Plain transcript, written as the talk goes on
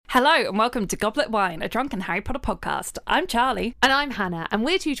Hello and welcome to Goblet Wine, a drunken Harry Potter podcast. I'm Charlie. And I'm Hannah, and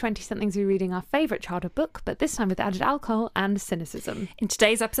we're two 20-somethings who are reading our favourite childhood book, but this time with added alcohol and cynicism. In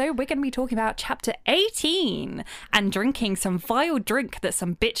today's episode, we're going to be talking about chapter 18 and drinking some vile drink that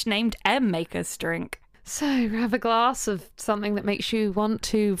some bitch named M make us drink. So have a glass of something that makes you want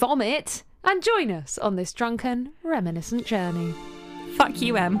to vomit and join us on this drunken, reminiscent journey. Fuck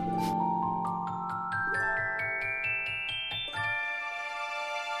you, M.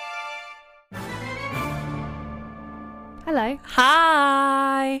 Hello.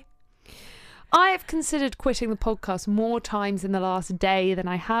 Hi. I have considered quitting the podcast more times in the last day than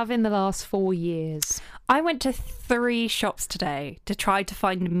I have in the last 4 years. I went to 3 shops today to try to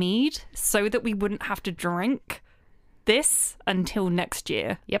find mead so that we wouldn't have to drink this until next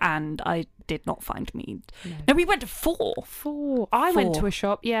year. Yep. And I did not find mead. No, we went to 4. 4. I went to a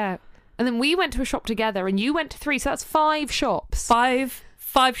shop, yeah. And then we went to a shop together and you went to 3, so that's 5 shops. 5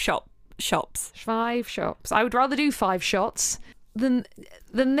 shops. 5 shops. I would rather do 5 shots than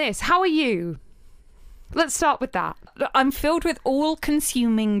this. How are you? Let's start with that. I'm filled with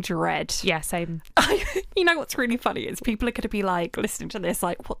all-consuming dread. Yeah, same. You know what's really funny is people are going to be like listening to this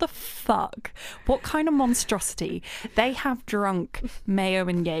like, what the fuck? What kind of monstrosity? They have drunk mayo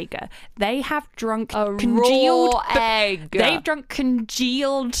and Jaeger. They have drunk A congealed raw egg. They've drunk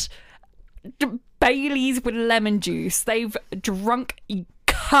congealed Baileys with lemon juice. They've drunk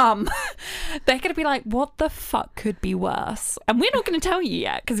cum. They're going to be like, what the fuck could be worse? And we're not going to tell you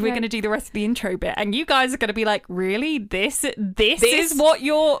yet because we're going to do the rest of the intro bit. And you guys are going to be like, really? This is what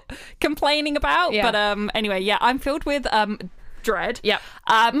you're complaining about? Yeah. But anyway, yeah, I'm filled with dread. Yep.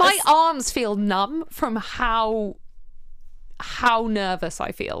 My arms feel numb from how nervous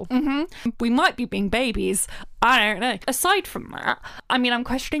I feel. Mm-hmm. We might be being babies. I don't know. Aside from that, I mean, I'm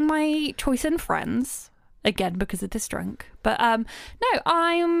questioning my choice in friends. Again, because of this drink. But no,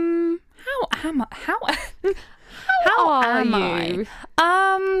 I'm... How am you?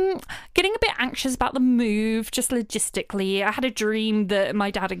 Getting a bit anxious about the move, just logistically. I had a dream that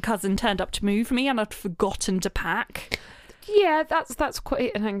my dad and cousin turned up to move me and I'd forgotten to pack. Yeah, that's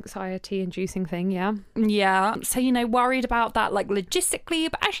quite an anxiety-inducing thing, yeah. Yeah, so, worried about that, like, logistically,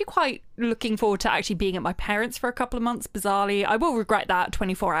 but actually quite looking forward to actually being at my parents' for a couple of months, bizarrely. I will regret that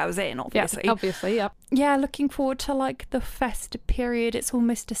 24 hours in, obviously. Yeah, obviously, yeah. Yeah, looking forward to, like, the festive period. It's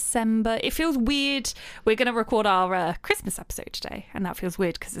almost December. It feels weird. We're going to record our Christmas episode today, and that feels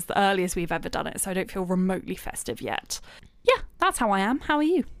weird because it's the earliest we've ever done it, so I don't feel remotely festive yet. Yeah, that's how I am. How are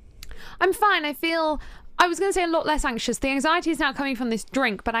you? I'm fine. I was going to say a lot less anxious. The anxiety is now coming from this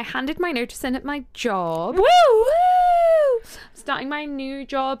drink, but I handed my notice in at my job. Woo! Woo! Starting my new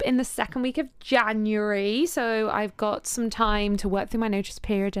job in the second week of January, so I've got some time to work through my notice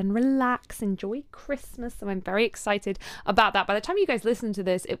period and relax, enjoy Christmas, so I'm very excited about that. By the time you guys listen to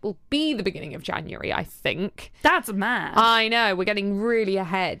this, it will be the beginning of January, I think. That's mad. I know, we're getting really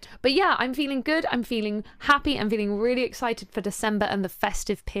ahead. But yeah, I'm feeling good, I'm feeling happy, I'm feeling really excited for December and the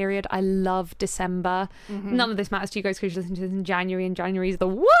festive period. I love December. Mm-hmm. None of this matters to you guys because you're listening to this in January, and January is the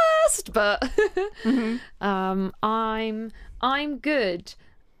worst, but mm-hmm. I'm good.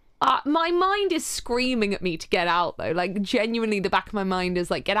 My mind is screaming at me to get out, though. Like, genuinely, the back of my mind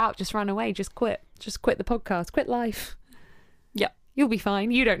is like, get out, just run away, just quit. Just quit the podcast, quit life. Yep. You'll be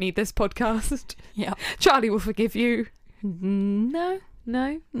fine. You don't need this podcast. Yeah. Charlie will forgive you. No.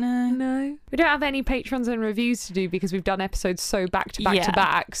 We don't have any patrons and reviews to do because we've done episodes so back to back to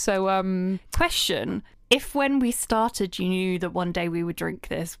back. So, question. If when we started you knew that one day we would drink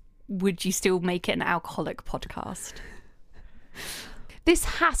this, would you still make it an alcoholic podcast? This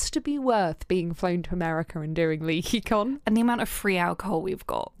has to be worth being flown to America and doing LeakyCon. And the amount of free alcohol we've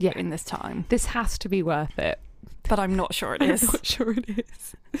got in this time. This has to be worth it. But I'm not sure it is. I'm not sure it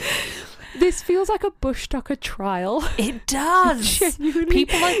is. This feels like a Bush Tucker trial. It does. Genuinely.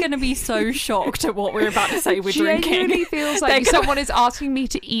 People are going to be so shocked at what we're about to say we're drinking. It genuinely feels like someone is asking me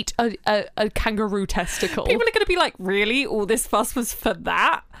to eat a kangaroo testicle. People are going to be like, really? All this fuss was for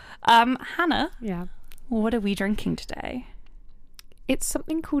that? Hannah? Yeah. What are we drinking today? It's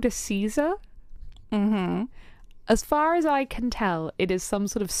something called a Caesar. Mm-hmm. As far as I can tell, it is some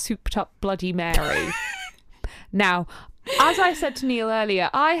sort of souped up Bloody Mary. Now, as I said to Neil earlier,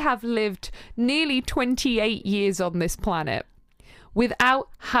 I have lived nearly 28 years on this planet without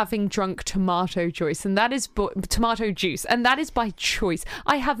having drunk tomato juice, and that is tomato juice, and that is by choice.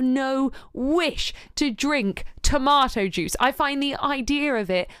 I have no wish to drink tomato juice. I find the idea of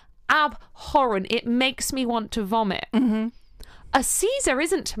it abhorrent. It makes me want to vomit. Mm-hmm. A Caesar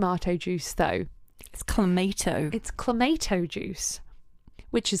isn't tomato juice, though. It's clamato. It's clamato juice,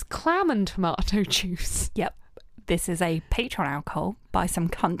 which is clam and tomato juice. Yep. this is a Patreon alcohol by some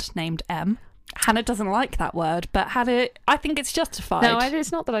cunt named M. Hannah doesn't like that word, but I think it's justified. No,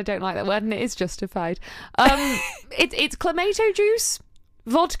 it's not that I don't like that word, and it is justified. It's clamato juice,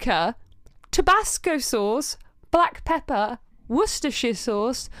 vodka, Tabasco sauce, black pepper, Worcestershire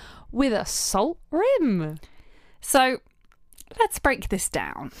sauce with a salt rim. So let's break this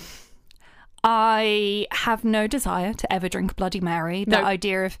down. I have no desire to ever drink a Bloody Mary. The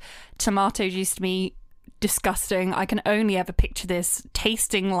idea of tomato juice to me, disgusting. I can only ever picture this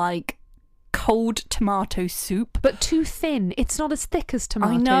tasting like cold tomato soup. But too thin. It's not as thick as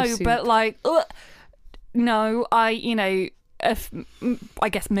tomato soup. I know, but like, no, I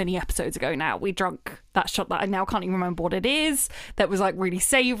guess many episodes ago now, we drunk that shot that I now can't even remember what it is, that was like really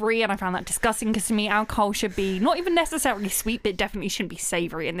savoury, and I found that disgusting because to me alcohol should be not even necessarily sweet, but it definitely shouldn't be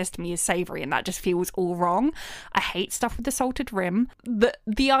savoury, and this to me is savoury, and that just feels all wrong. I hate stuff with the salted rim.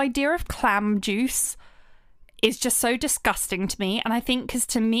 The idea of clam juice is just so disgusting to me, and I think because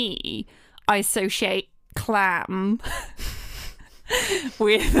to me I associate clam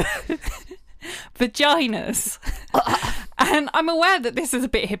with vaginas. And I'm aware that this is a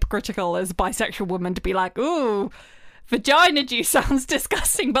bit hypocritical as a bisexual woman to be like, ooh, vagina juice sounds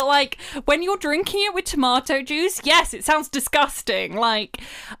disgusting. But like when you're drinking it with tomato juice, yes, it sounds disgusting. Like,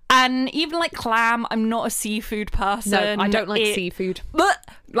 and even like clam, I'm not a seafood person. No, I don't like seafood. But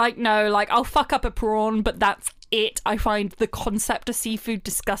like, no, like I'll fuck up a prawn, but that's it. I find the concept of seafood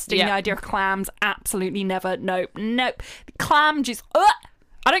disgusting. Yeah. The idea of clams, absolutely never. Nope. Clam juice,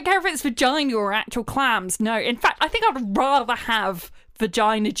 I don't care if it's vagina or actual clams. No, in fact, I think I'd rather have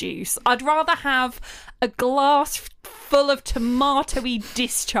vagina juice. I'd rather have a glass full of tomatoey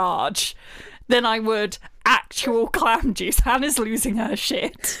discharge than I would actual clam juice. Hannah's losing her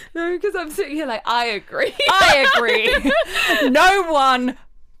shit. No, because I'm sitting here like, I agree. I agree.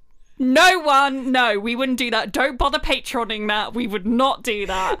 No, we wouldn't do that. Don't bother Patreoning that. We would not do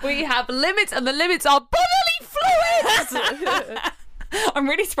that. We have limits, and the limits are bodily fluids. I'm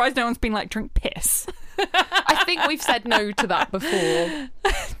really surprised no one's been like, drink piss. I think we've said no to that before.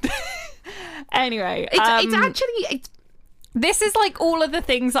 Anyway, it's actually this is like all of the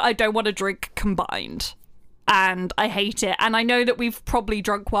things that I don't want to drink combined, and I hate it. And I know that we've probably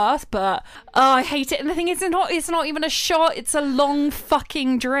drunk worse, but I hate it. And the thing is, it's not even a shot. It's a long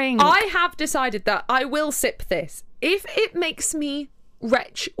fucking drink. I have decided that I will sip this. If it makes me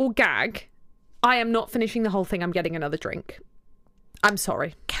retch or gag, I am not finishing the whole thing. I'm getting another drink. I'm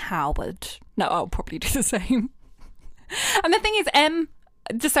sorry. Coward. No, I'll probably do the same. And the thing is,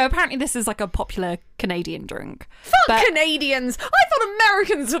 so apparently this is like a popular Canadian drink. Fuck Canadians! I thought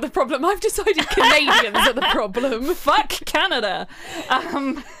Americans were the problem. I've decided Canadians are the problem. Fuck Canada.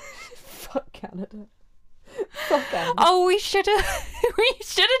 Fuck Canada. Fuck Canada. Oh, we should have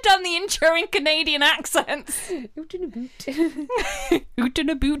done the intro in Canadian accents. Oot in a boot. Oot in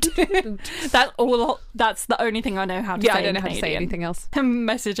a boot. That's the only thing I know how to say. Yeah, I don't know Canadian. how to say anything else. A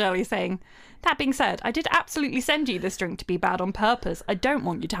message earlier saying, that being said, I did absolutely send you this drink to be bad on purpose. I don't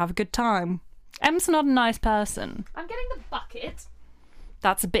want you to have a good time. Em's not a nice person. I'm getting the bucket.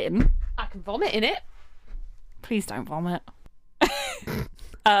 That's a bin. I can vomit in it. Please don't vomit.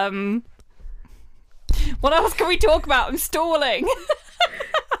 What else can we talk about? I'm stalling.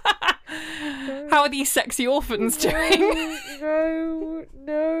 How are these sexy orphans doing? No.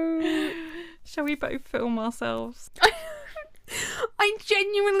 Shall we both film ourselves? I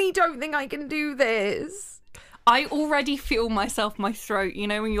genuinely don't think I can do this. I already feel my throat, you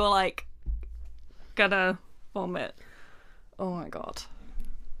know, when you're like, gonna vomit. Oh my god.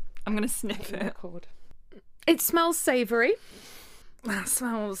 I'm gonna sniff it. It smells savoury. That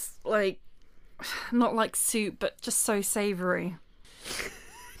smells like, not like soup, but just so savoury.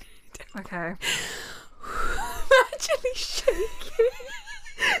 Okay. I'm actually shaking.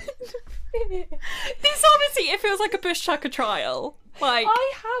 This honestly, it feels like a bush tucker trial. Like,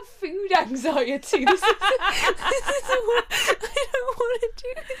 I have food anxiety. This is what, I don't want to do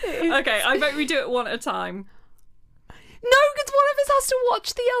this. okay, I vote we do it one at a time. No, because one of us has to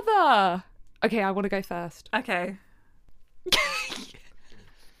watch the other. Okay, I want to go first. Okay.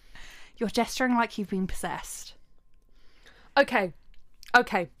 You're gesturing like you've been possessed. Okay.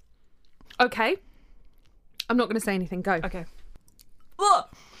 I'm not going to say anything. Go. Okay. Ugh.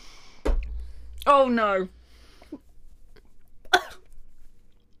 Oh no.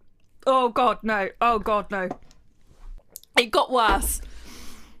 Oh god, no. Oh god, no. It got worse.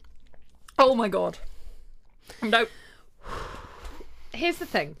 Oh my god. Nope. Here's the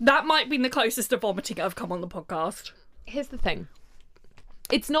thing. That might be the closest to vomiting I've come on the podcast. Here's the thing.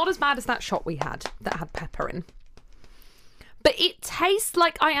 It's not as bad as that shot we had that had pepper in. But it tastes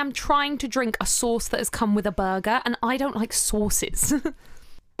like I am trying to drink a sauce that has come with a burger, and I don't like sauces.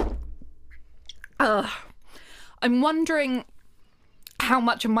 I'm wondering how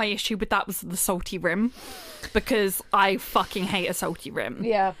much of my issue with that was the salty rim, because I fucking hate a salty rim.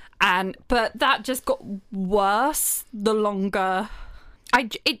 Yeah. But that just got worse the longer.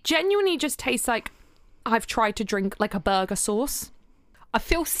 It genuinely just tastes like I've tried to drink like a burger sauce. I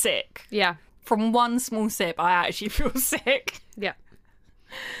feel sick. Yeah. From one small sip, I actually feel sick. Yeah.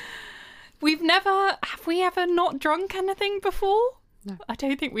 Have we ever not drunk anything before? No. I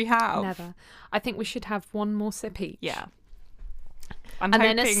don't think we have. Never. I think we should have one more sip each. Yeah.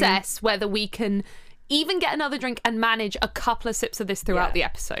 Then assess whether we can even get another drink and manage a couple of sips of this throughout the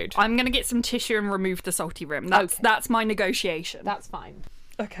episode. I'm going to get some tissue and remove the salty rim. That's my negotiation. That's fine.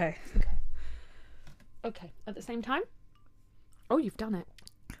 Okay. Okay. At the same time? Oh, you've done it.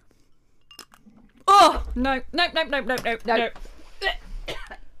 Oh, no. No.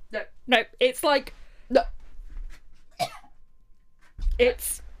 It's like... No.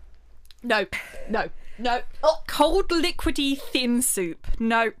 It's... No. Oh. Cold, liquidy, thin soup.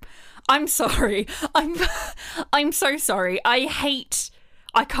 No. I'm sorry. I'm so sorry. I can't.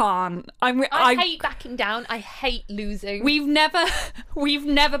 I hate backing down. I hate losing. We've never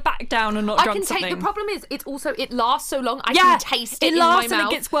backed down and not I drunk can something. take. The problem is, it lasts so long. I can taste it in lasts my mouth.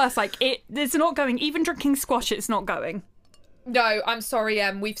 and it gets worse. Like it's not going. Even drinking squash, it's not going. No, I'm sorry,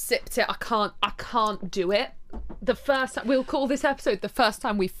 we've sipped it. I can't do it. The first time, we'll call this episode the first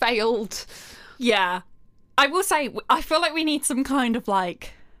time we failed. Yeah. I will say, I feel like we need some kind of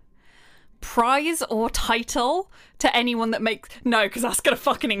like prize or title to anyone that makes... No, because that's going to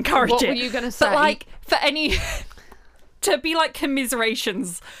fucking encourage it. What were you going to say? But like, for any... to be like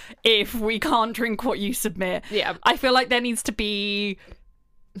commiserations if we can't drink what you submit. Yeah. I feel like there needs to be...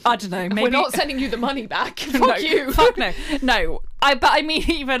 I don't know, maybe... We're not sending you the money back. Fuck you. Fuck no. No. But I mean,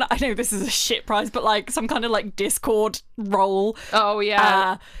 even... I know this is a shit prize, but like some kind of like Discord role. Oh,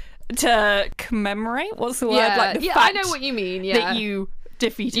 yeah. To commemorate? What's the word? Yeah, Like the I fact know what you mean, yeah. that you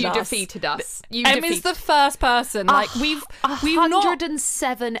defeated us. Emma's the first person. Like we've not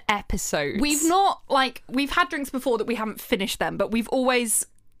 107 episodes. We've not like we've had drinks before that we haven't finished them, but we've always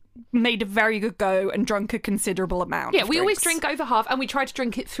made a very good go and drunk a considerable amount. Yeah, of we always drinks. drink over half, and we try to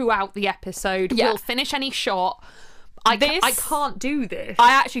drink it throughout the episode. Yeah. We'll finish any shot. I can't do this.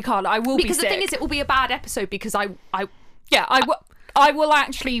 I actually can't. I will because be sick. the thing is, it will be a bad episode because I will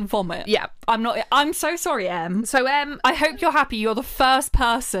actually vomit. Yeah. I'm so sorry, Em. So I hope you're happy. You're the first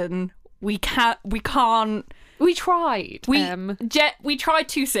person we can't. we tried. We tried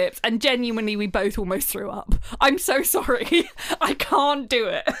 2 sips and genuinely we both almost threw up. I'm so sorry. I can't do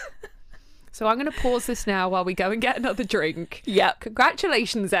it. So I'm going to pause this now while we go and get another drink. Yep.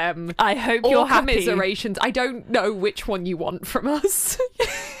 Congratulations, Em. I hope you're happy. Commiserations. I don't know which one you want from us.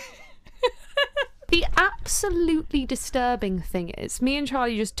 The absolutely disturbing thing is, me and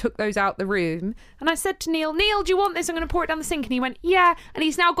Charlie just took those out the room, and I said to Neil, do you want this? I'm going to pour it down the sink. And he went, yeah. And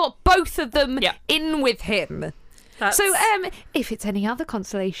he's now got both of them in with him. So, if it's any other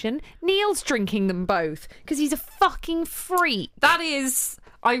consolation, Neil's drinking them both because he's a fucking freak. That is,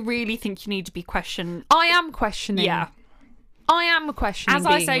 I really think you need to be questioned. I am questioning. Yeah. I am questioning. As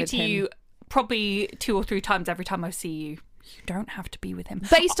I say to you, probably 2 or 3 times every time I see you, you don't have to be with him.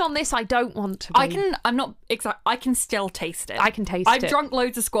 Based on this, I don't want to be. I can still taste it. I can taste it. I've drunk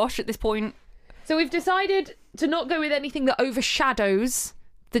loads of squash at this point. So we've decided to not go with anything that overshadows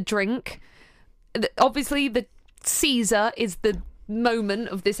the drink. Obviously, the Caesar is the moment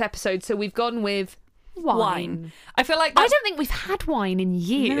of this episode, so we've gone with wine. I feel like I don't think we've had wine in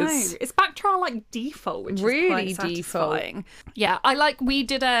years. No, it's back to our like default, which really is quite satisfying. Yeah, we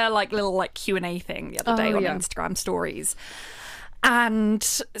did a little Q&A thing the other day on Instagram stories, and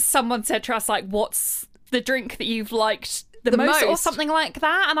someone said to us what's the drink that you've liked the most or something like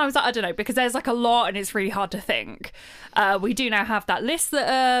that, and I was like, I don't know, because there's a lot and it's really hard to think. We do now have that list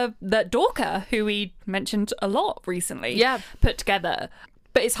that Dorka, who we mentioned a lot recently, put together,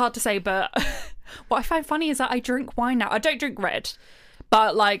 but it's hard to say. But what I find funny is that I drink wine now. I don't drink red,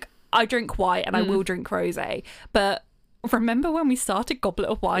 but I drink white and I will drink rosé. But remember when we started Goblet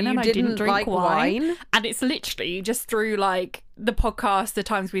of Wine and I didn't drink wine? And it's literally just through the podcast, the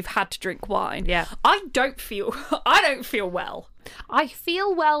times we've had to drink wine. Yeah. I don't feel well. I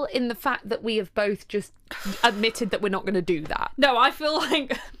feel well in the fact that we have both just admitted that we're not going to do that. No, I feel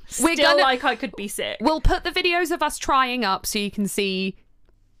like I could be sick. We'll put the videos of us trying up so you can see.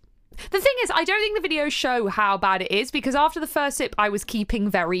 The thing is, I don't think the videos show how bad it is, because after the first sip, I was keeping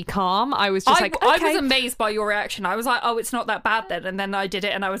very calm. I was just I was amazed by your reaction. I was like, oh, it's not that bad then. And then I did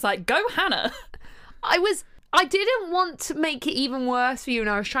it and I was like, go, Hannah. I was I didn't want to make it even worse for you, and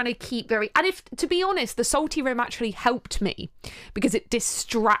I was trying to keep and if, to be honest, the salty rim actually helped me because it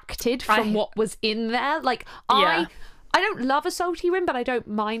distracted from what was in there. Like, Yeah. I don't love a salty rim, but I don't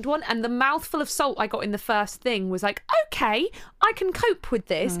mind one. And the mouthful of salt I got in the first thing was like, okay, I can cope with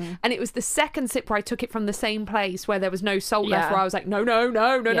this. And it was the second sip where I took it from the same place where there was no salt left, Yeah. where I was like,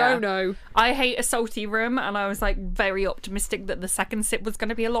 no. I hate a salty rim, and I was like very optimistic that the second sip was going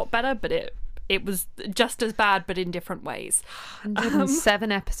to be a lot better, but it was just as bad, but in different ways.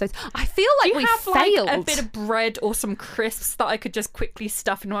 107 episodes. I feel like we have failed. like a bit of bread or some crisps that I could just quickly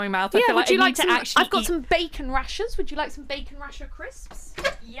stuff in my mouth? I Yeah, feel would like you I like need to some? actually I've got eat... some bacon rashers. Would you like some bacon rasher crisps?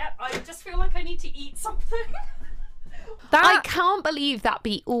 Yep, I just feel like I need to eat something. I can't believe that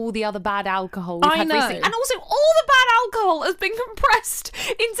beat all the other bad alcohol we've I had know. recently. And also, all the bad alcohol has been compressed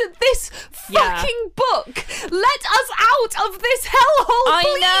into this fucking book. Let us out of this hellhole,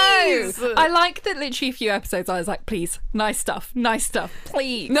 please. I know. I like that literally a few episodes I was like, please, nice stuff,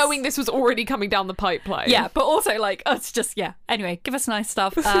 please. Knowing this was already coming down the pipeline. Yeah, but also like, it's just, yeah. Anyway, give us nice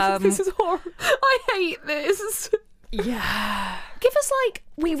stuff. This is horrible. I hate this. Yeah. Give us, like,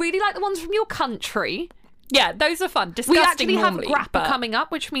 we really like the ones from your country. Yeah, those are fun. Disgusting We actually normally, have grappa but... coming up,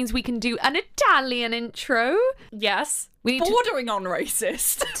 which means we can do an Italian intro. Yes. We need to- Bordering on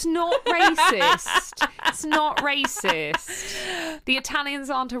racist. It's not racist. It's not racist. The Italians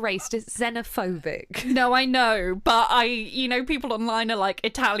aren't a race, it's xenophobic. No, I know, but people online are like,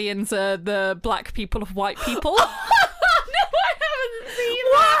 Italians are the black people of white people. No, I haven't seen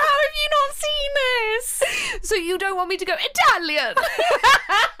Wow, have you not seen this? So you don't want me to go Italian?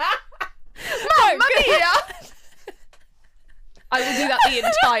 Mamma mia! I will do that the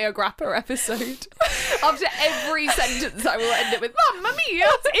entire grappa episode. After every sentence, I will end it with "Mamma mia!" Is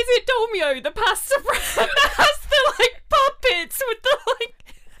it Domio, the pasta brand that has the like puppets with the like?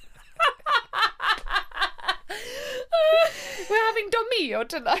 We're having Domio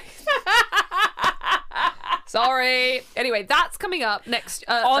tonight. Sorry. Anyway, that's coming up next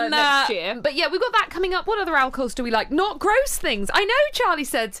next year. But yeah, we've got that coming up. What other alcohols do we like? Not gross things. I know Charlie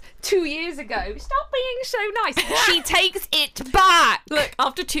said 2 years ago, stop being so nice. She takes it back. Look,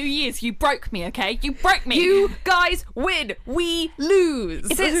 after 2 years, you broke me, okay? You broke me. You guys win. We lose.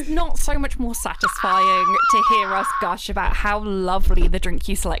 Is it not so much more satisfying to hear us gush about how lovely the drink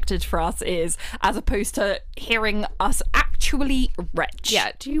you selected for us is, as opposed to hearing us actually retch?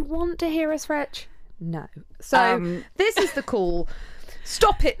 Yeah. Do you want to hear us retch? No. So this is the call.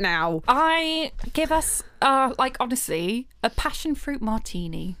 Stop it now. I give us, honestly, a passion fruit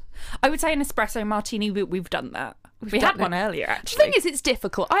martini. I would say an espresso martini, but we've done that. We had one earlier, actually. The thing is, it's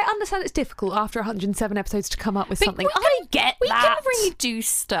difficult. I understand it's difficult after 107 episodes to come up with something. I get we that. can redo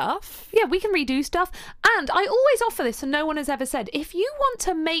stuff. Yeah, we can redo stuff. And I always offer this, and no one has ever said, if you want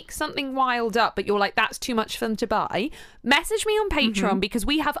to make something wild up, but you're like, that's too much for them to buy, message me on Patreon, because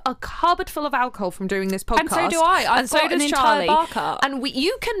we have a cupboard full of alcohol from doing this podcast. And so do I. And so does an Charlie. entire bar cup. And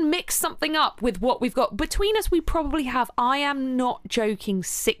you can mix something up with what we've got. Between us, we probably have, I am not joking,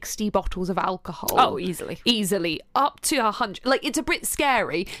 60 bottles of alcohol. Oh, easily. Easily. Up to 100. Like, it's a bit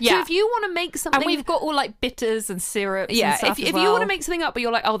scary. Yeah. So if you want to make something... And we've got all like bitters and syrups Yeah, and stuff if you want to make something up, but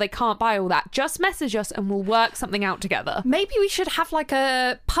you're like, oh, they can't buy all that, just message us and we'll work something out together. Maybe we should have like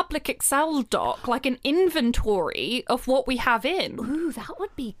a public Excel doc, like an inventory of what we have in. Ooh, that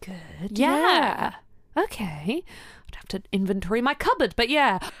would be good. Yeah. Okay. I'd have to inventory my cupboard, but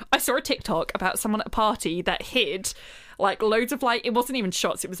yeah. I saw a TikTok about someone at a party that hid like loads of like, it wasn't even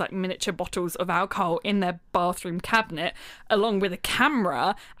shots, it was like miniature bottles of alcohol in their bathroom cabinet, along with a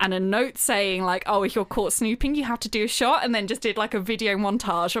camera and a note saying like, oh, if you're caught snooping, you have to do a shot, and then just did like a video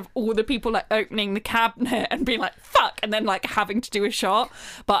montage of all the people like opening the cabinet and being like, fuck, and then like having to do a shot.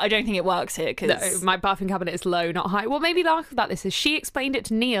 But I don't think it works here because No, my bathroom cabinet is low, not high. What made me laugh about this is she explained it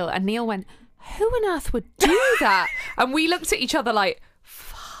to Neil, and Neil went, who on earth would do that? And we looked at each other like,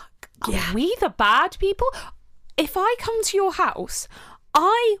 fuck, are we the bad people? If I come to your house,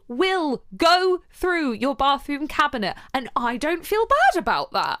 I will go through your bathroom cabinet, and I don't feel bad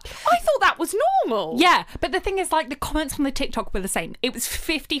about that. I thought that was normal. Yeah, but the thing is, like, the comments on the TikTok were the same. It was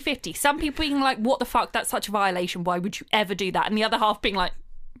 50-50. Some people being like, what the fuck, that's such a violation, why would you ever do that? And the other half being like,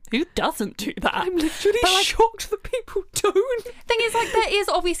 who doesn't do that? I'm literally shocked that people don't. Thing is, like, there is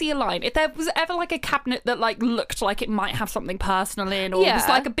obviously a line. If there was ever like a cabinet that like looked like it might have something personal in, or was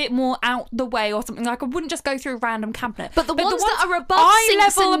like a bit more out the way or something, like I wouldn't just go through a random cabinet. But the ones that are above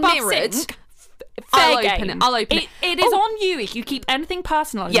sinks and mirrored, I'll open it. It is on you if you keep anything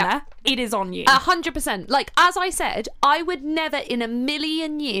personal in there. It is on you. 100%. Like, as I said, I would never in a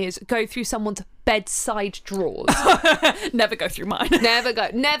million years go through someone's bedside drawers. Never go through mine. Never go.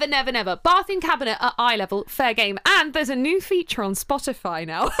 Never, never, never. Bathroom cabinet at eye level, fair game. And there's a new feature on Spotify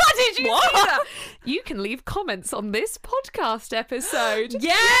now. Did you see that? You can leave comments on this podcast episode.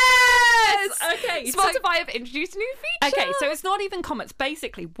 Yes! Okay. Spotify have introduced a new feature. Okay, so it's not even comments.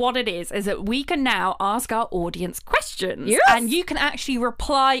 Basically, what it is that we can now ask our audience questions. Yes. And you can actually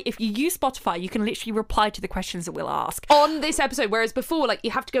reply. If you use Spotify, you can literally reply to the questions that we'll ask. On this episode, whereas before, like,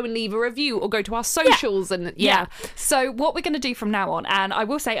 you have to go and leave a review or go to our socials and Yeah. So what we're going to do from now on, and I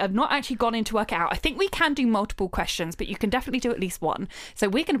will say I've not actually gone in to work out. I think we can do multiple questions, but you can definitely do at least one. So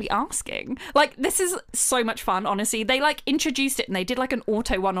we're going to be asking. Like, this is so much fun, honestly. They, like, introduced it and they did, like, an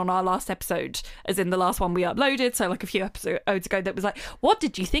auto one on our last episode, as in the last one we uploaded. So, like, a few episodes ago that was like, what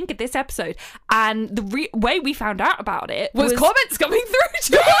did you think of this episode? And the way we found out about it was comments coming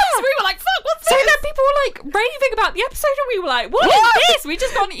through to us. We were like, fuck, what's so this? then people were like raving about the episode and we were like, what is this? We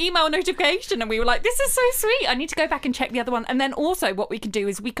just got an email notification and we were like, this is so sweet. I need to go back and check the other one. And then also what we can do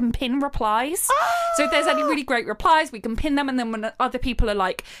is we can pin replies. So if there's any really great replies, we can pin them, and then when other people are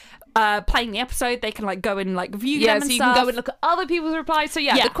like playing the episode, they can like go and like view them and so you stuff. can go and look at other people's replies. So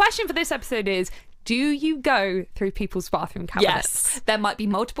the question for this episode is, do you go through people's bathroom cabinets? Yes, there might be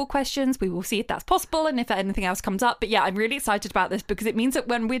multiple questions. We will see if that's possible and if anything else comes up. But yeah, I'm really excited about this because it means that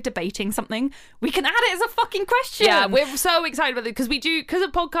when we're debating something, we can add it as a fucking question. Yeah, we're so excited about it because because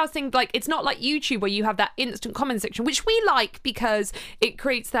of podcasting, like, it's not like YouTube where you have that instant comment section, which we like because it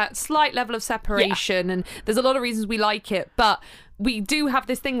creates that slight level of separation, and there's a lot of reasons we like it, but we do have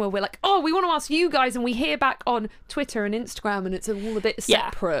this thing where we're like, oh, we want to ask you guys, and we hear back on Twitter and Instagram, and it's all a bit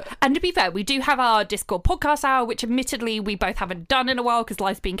separate. Yeah. And to be fair, we do have our Discord podcast hour, which admittedly we both haven't done in a while because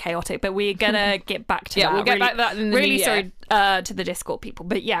life's been chaotic, but we're gonna get back to that. We'll get back to that in the really new year. sorry to the Discord people,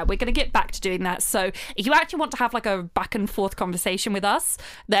 but yeah, we're gonna get back to doing that. So if you actually want to have like a back and forth conversation with us,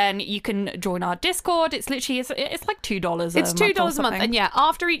 then you can join our Discord. It's literally it's like $2. It's $2 a month, and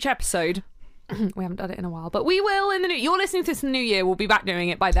after each episode. We haven't done it in a while, but we will in the new... You're listening to this in the new year. We'll be back doing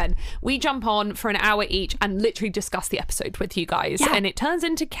it by then. We jump on for an hour each and literally discuss the episode with you guys, and it turns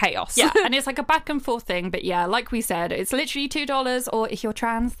into chaos. Yeah, and it's like a back and forth thing, but yeah, like we said, it's literally $2, or if you're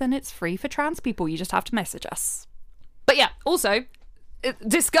trans, then it's free for trans people. You just have to message us. But yeah, also,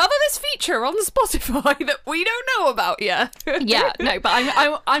 discover this feature on Spotify that we don't know about yet. Yeah, no, but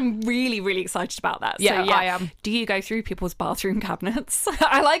I'm really, really excited about that. Yeah, so, yeah, I am. Do you go through people's bathroom cabinets?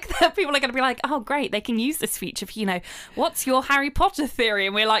 I like that people are going to be like, oh, great, they can use this feature for, what's your Harry Potter theory?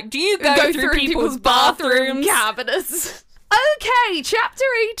 And we're like, do you go through people's bathrooms? Cabinets? Okay, chapter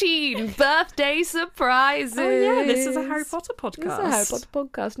 18, birthday surprises. Oh, yeah, this is a Harry Potter podcast. This is a Harry Potter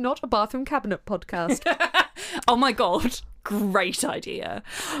podcast, not a bathroom cabinet podcast. Oh, my God. Great idea.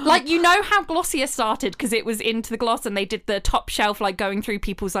 Like, how Glossier started because it was Into the Gloss and they did the top shelf, like going through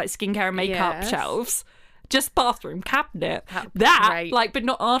people's like skincare and makeup shelves. Just bathroom cabinet. Great. Like, but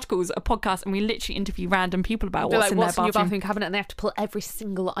not articles, a podcast, and we literally interview random people about what's in their bathroom. Your bathroom cabinet, and they have to pull every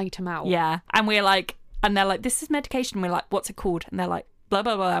single item out. Yeah, and we're like, and they're like, this is medication. And we're like, what's it called? And they're like, blah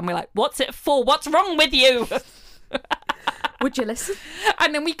blah blah, and we're like, what's it for? What's wrong with you? Would you listen?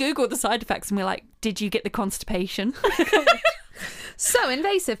 And then we Google the side effects and we're like, did you get the constipation? So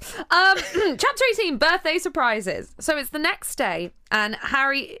invasive. Chapter 18, birthday surprises. So it's the next day and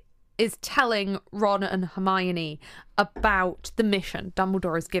Harry is telling Ron and Hermione about the mission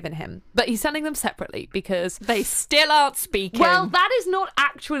Dumbledore has given him. But he's telling them separately because they still aren't speaking. Well, that is not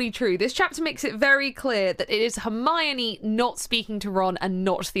actually true. This chapter makes it very clear that it is Hermione not speaking to Ron and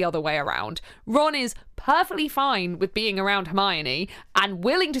not the other way around. Ron is perfectly fine with being around Hermione and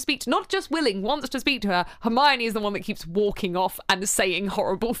willing to speak to, not just willing, wants to speak to her. Hermione is the one that keeps walking off and saying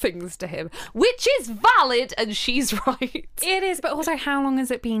horrible things to him, which is valid, and she's right. It is, but also how long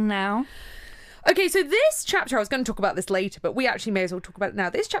has it been now? Okay, so this chapter, I was going to talk about this later, but we actually may as well talk about it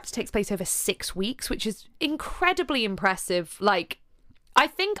now. This chapter takes place over 6 weeks, which is incredibly impressive. Like, I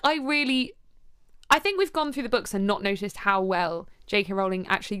think we've gone through the books and not noticed how well J.K. Rowling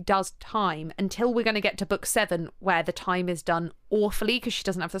actually does time until we're going to get to book 7, where the time is done awfully because she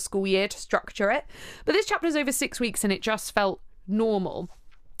doesn't have the school year to structure it. But this chapter is over 6 weeks and it just felt normal.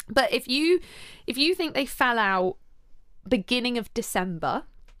 But if you think they fell out beginning of December,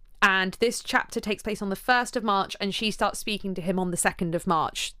 and this chapter takes place on the 1st of March and she starts speaking to him on the 2nd of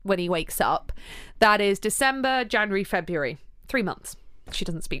March when he wakes up, that is December, January, February. 3 months she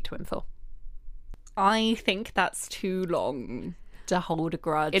doesn't speak to him for. I think that's too long to hold a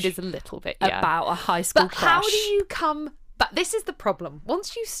grudge. It is a little bit, yeah. About a high school but crush. how do you come But this is the problem.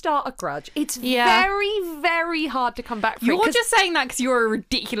 Once you start a grudge, it's Yeah. very, very hard to come back from it. You're 'cause just saying that because you're a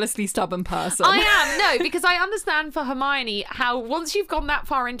ridiculously stubborn person. I am, no, because I understand for Hermione how once you've gone that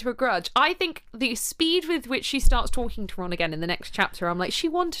far into a grudge, I think the speed with which she starts talking to Ron again in the next chapter, I'm like, she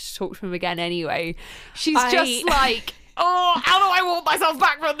wanted to talk to him again anyway. She's just like, oh, how do I walk myself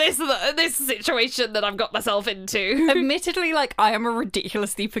back from this situation that I've got myself into? Admittedly, like, I am a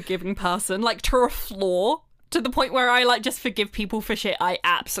ridiculously forgiving person, like, to a flaw, to the point where I, like, just forgive people for shit I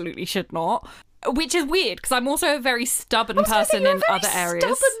absolutely should not. Which is weird, because I'm also a very stubborn person in other areas.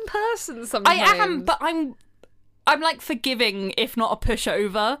 Stubborn person sometimes. I am, but I'm like forgiving, if not a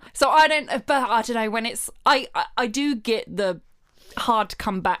pushover. So I don't know, when it's, I do get the hard to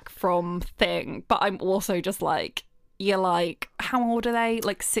come back from thing, but I'm also just like, you're like, how old are they?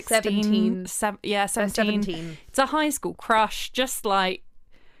 Like 16? 17. Yeah, 17. 17. It's a high school crush. Just like,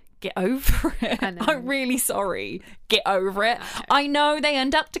 get over it. I know. I'm really sorry. Get over it. I know they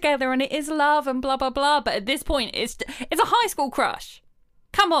end up together and it is love and blah, blah, blah. But at this point, it's a high school crush.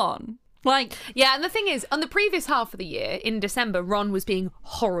 Come on. Like, Yeah, and the thing is, on the previous half of the year, in December, Ron was being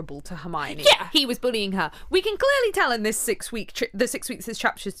horrible to Hermione. Yeah. He was bullying her. We can clearly tell in this 6 week, the 6 weeks this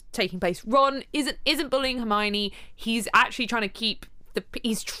chapter's taking place, Ron isn't bullying Hermione. He's actually trying to keep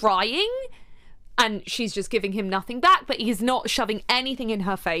he's trying, and she's just giving him nothing back, but he's not shoving anything in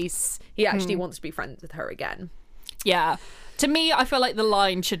her face. He actually wants to be friends with her again. yeah. To me, I feel like the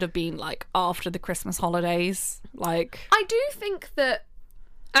line should have been like after the Christmas holidays. Like, I do think that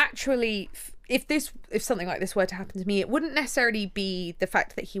actually, if something like this were to happen to me, it wouldn't necessarily be the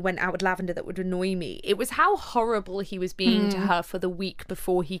fact that he went out with Lavender that would annoy me. It was how horrible he was being to her for the week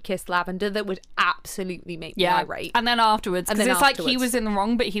before he kissed Lavender that would absolutely make me irate. And then afterwards, And because then it's like he afterwards. was in the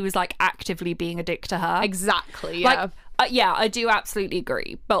wrong, but he was like actively being a dick to her. Exactly, yeah. Like, yeah, I do absolutely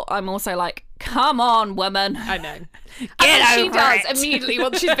agree. But I'm also like, come on, woman. I know. Get and then she over does it. immediately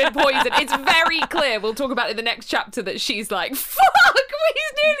once she's been poisoned. It's very clear. We'll talk about it in the next chapter that she's like, fuck,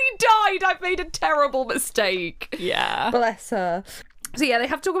 he's nearly died. I've made a terrible mistake. Yeah. Bless her. So yeah, they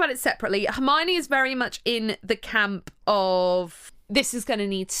have to talk about it separately. Hermione is very much in the camp of this is going to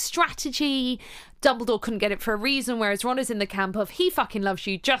need strategy. Dumbledore couldn't get it for a reason, whereas Ron is in the camp of he fucking loves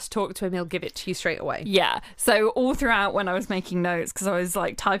you, just talk to him, he'll give it to you straight away. Yeah. So all throughout when I was making notes, because I was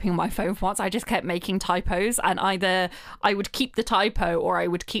like typing on my phone once, I just kept making typos, and either I would keep the typo or I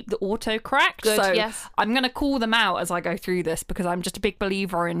would keep the autocorrect. Good, so yes. I'm going to call them out as I go through this, because I'm just a big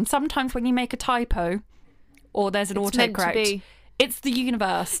believer in sometimes when you make a typo or there's an It's meant to autocorrect, be. it's the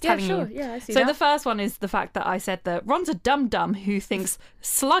universe telling you. Yeah, I see So that. the first one is the fact that I said that Ron's a dum-dum who thinks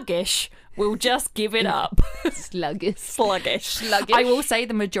sluggish will just give it up. Sluggish. Sluggish. Sluggish. I will say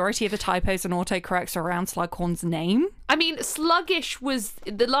the majority of the typos and autocorrects are around Slughorn's name. I mean, sluggish was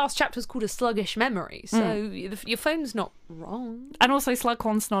the last chapter was called a sluggish memory, so your phone's not wrong. And also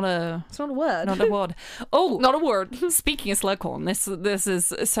Slughorn's not a It's not a word. not a word. Oh, Not a word. speaking of Slughorn, this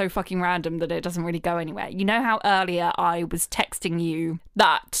is so fucking random that it doesn't really go anywhere. You know how earlier I was texting you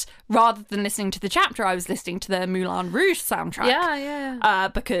that rather than listening to the chapter, I was listening to the Moulin Rouge soundtrack. Yeah.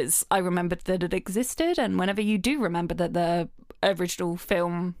 Because I remembered that it existed, and whenever you do remember that the original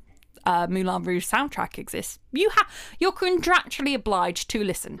film Moulin Rouge soundtrack exists, you're contractually obliged to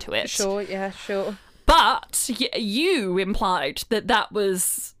listen to it. Sure, yeah, sure. But you implied that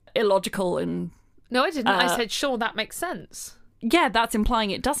was illogical, and No, I didn't. I said, sure, that makes sense. yeah, that's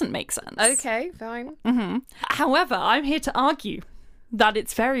implying it doesn't make sense. Okay, fine. However, I'm here to argue that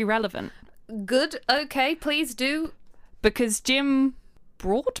it's very relevant Good. Okay, please do. because Jim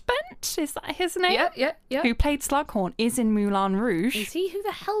Broadbent, is that his name? Yeah. Who played Slughorn, is in Moulin Rouge. Is he? Who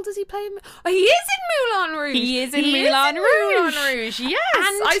the hell does he play? Oh, he is in Moulin Rouge. He is in He Moulin Rouge. Moulin Rouge. Yes.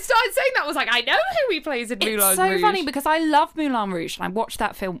 And- I started saying that. I was like, I know who he plays in Moulin It's Rouge. so funny because I love Moulin Rouge and I watch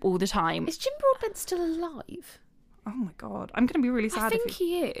that film all the time. Is Jim Broadbent still alive? Oh my god, I'm going to be really sad I think if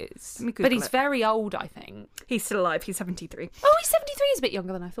he is. Let me Google But he's it. very old, I think. he's still alive. He's 73. Oh, he's 73. He's a bit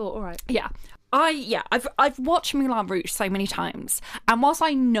younger than I thought. All right. Yeah. I've watched Moulin Rouge so many times, and whilst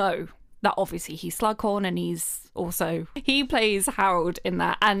I know that obviously he's Slughorn and he plays Harold in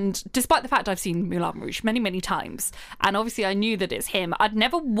that, and despite the fact I've seen Moulin Rouge many, many times, and obviously I knew that it's him, I'd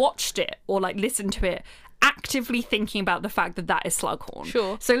never watched it or like listened to it actively thinking about the fact that is Slughorn.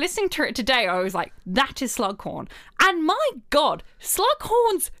 Sure. So listening to it today, I was like, that is Slughorn. And my God,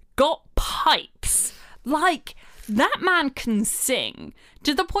 Slughorn's got pipes. Like, that man can sing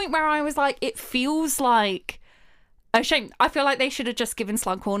to the point where I was like, it feels like a shame. I feel like they should have just given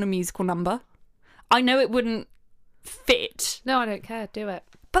Slughorn a musical number. I know it wouldn't fit, No, I don't care. Do it.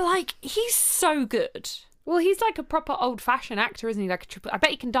 but like, he's so good. Well, he's like a proper old-fashioned actor, isn't he? Like I bet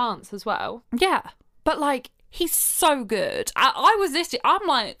he can dance as well. Yeah. But like, He's so good. I was listening. I'm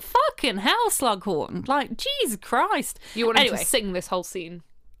like, fucking hell, Slughorn. Like, Jesus Christ. You want him Anyway, to sing this whole scene?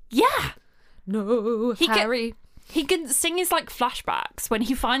 yeah. No, Harry. He can sing his like flashbacks. When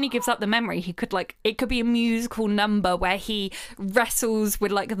he finally gives up the memory, he could like, it could be a musical number where he wrestles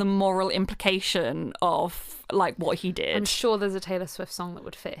with like the moral implication of like what he did. I'm sure there's a Taylor Swift song that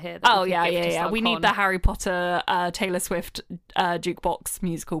would fit here. That Oh we could yeah, give to yeah. We need Slughorn. the Harry Potter Taylor Swift jukebox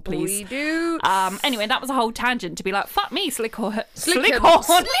musical, please. We do. Anyway, that was a whole tangent to be like, fuck me, Slickhorn.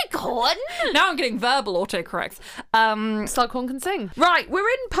 Slickhorn. Now I'm getting verbal autocorrects. Slughorn can sing. Right, we're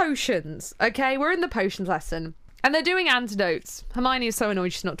in potions. Okay, we're in the potions lesson. And they're doing antidotes. Hermione is so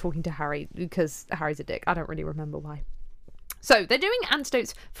annoyed she's not talking to Harry because Harry's a dick. I don't really remember why. So they're doing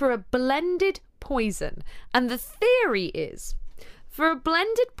antidotes for a blended poison. And the theory is, for a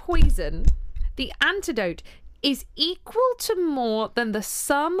blended poison, the antidote is equal to more than the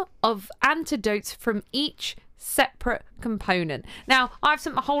sum of antidotes from each separate component. Now, I've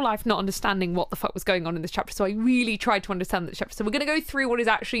spent my whole life not understanding what the fuck was going on in this chapter, so I really tried to understand this chapter. So we're going to go through what is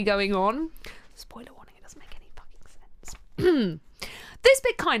actually going on. Spoiler warning, it doesn't make any fucking sense. This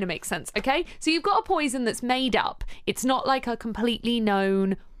bit kind of makes sense, okay? So you've got a poison that's made up. It's not like a completely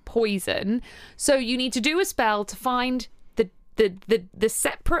known poison. So you need to do a spell to find the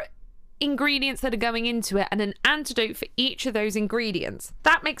separate ingredients that are going into it and an antidote for each of those ingredients.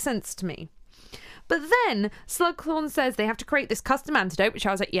 That makes sense to me. But then Slughorn says they have to create this custom antidote, which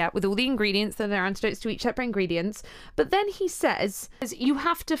I was like, yeah, with all the ingredients, then there are antidotes to each separate ingredients. But then he says you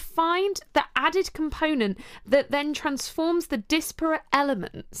have to find the added component that then transforms the disparate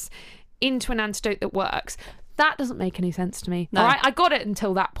elements into an antidote that works. That doesn't make any sense to me. No. All right, I got it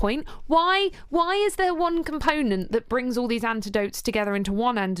until that point. Why is there one component that brings all these antidotes together into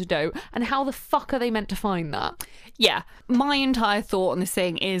one antidote? And how the fuck are they meant to find that? Yeah, my entire thought on this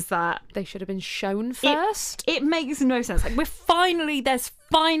thing is that They should have been shown first. it makes no sense. Like there's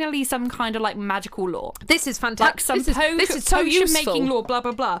finally some kind of like magical law. This is fantastic. Like some this is so potion useful. making law, blah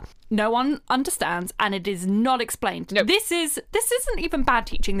blah blah. No one understands, and it is not explained. Nope. This isn't even bad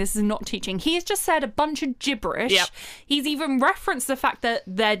teaching. This is not teaching. He has just said a bunch of gibberish. Yep. He's even referenced the fact that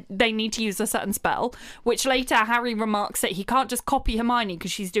they need to use a certain spell, which later Harry remarks that he can't just copy Hermione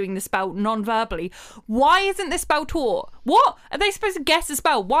because she's doing the spell non-verbally. Why isn't this spell taught? What are they supposed to guess the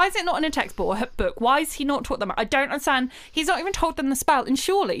spell? Why is it not in a textbook or a book? Why is he not taught them? I don't understand. He's not even told them the spell, and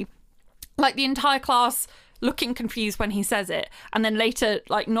surely, like the entire class looking confused when he says it, and then later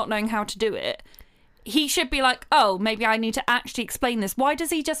like not knowing how to do it, he should be like, oh, maybe I need to actually explain this. Why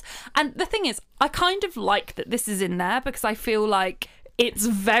does he just... And the thing is, I kind of like that this is in there because I feel like it's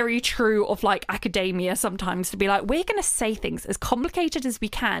very true of like academia sometimes to be like, we're going to say things as complicated as we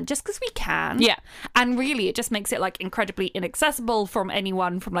can just because we can. Yeah. And really it just makes it like incredibly inaccessible from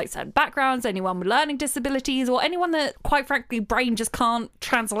anyone from like certain backgrounds, anyone with learning disabilities, or anyone that quite frankly brain just can't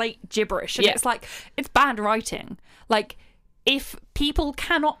translate gibberish. And Yeah. it's like, it's bad writing. Like if people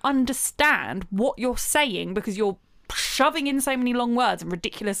cannot understand what you're saying because you're shoving in so many long words and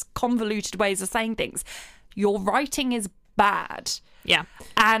ridiculous convoluted ways of saying things, your writing is bad. Yeah.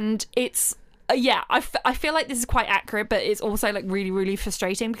 And it's I feel like this is quite accurate, but it's also like really, really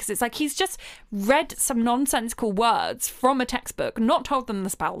frustrating because it's like he's just read some nonsensical words from a textbook, not told them the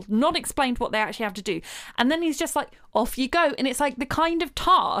spell, not explained what they actually have to do, and then he's just like, off you go. And it's like the kind of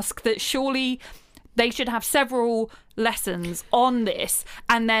task that surely they should have several lessons on this,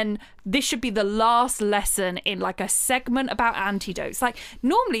 and then this should be the last lesson in like a segment about antidotes. Like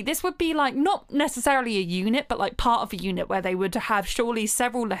normally this would be like not necessarily a unit, but like part of a unit where they would have surely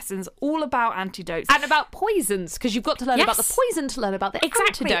several lessons all about antidotes And about poisons, because you've got to learn about the Yes. poison to learn about the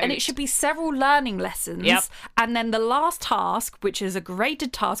Exactly, antidote. and it should be several learning lessons. Yep. And then the last task, which is a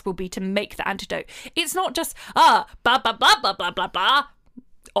graded task, will be to make the antidote. It's not just blah blah blah blah blah blah blah.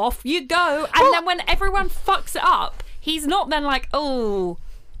 Off you go. And then when everyone fucks it up, he's not then like, oh,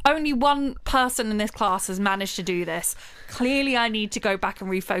 only one person in this class has managed to do this. Clearly I need to go back and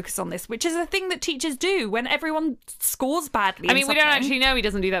refocus on this, which is a thing that teachers do when everyone scores badly. I in mean, we don't something. actually know he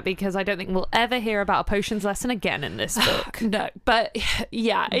doesn't do that because I don't think we'll ever hear about a potions lesson again in this book. No, but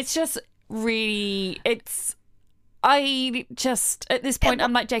yeah, it's just really, I just, at this point,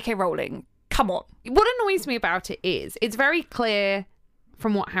 I'm like, JK Rowling, come on. What annoys me about it is it's very clear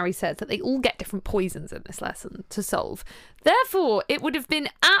from what Harry says that they all get different poisons in this lesson to solve. Therefore, it would have been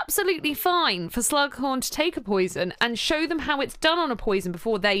absolutely fine for Slughorn to take a poison and show them how it's done on a poison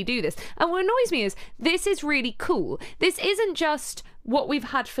before they do this. And what annoys me is this is really cool. This isn't just what we've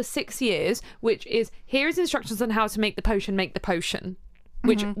had for 6 years, which is here is instructions on how to make the potion,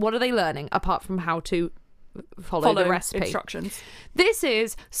 which what are they learning apart from how to follow the recipe. instructions. This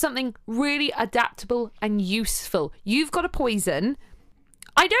is something really adaptable and useful. You've got a poison.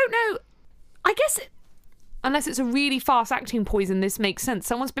 I don't know. I guess unless it's a really fast-acting poison, this makes sense.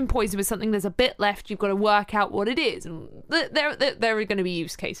 Someone's been poisoned with something, there's a bit left, you've got to work out what it is. And there are going to be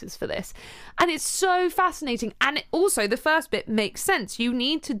use cases for this. And it's so fascinating. And also, the first bit makes sense. You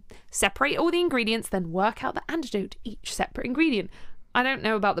need to separate all the ingredients, then work out the antidote to each separate ingredient. I don't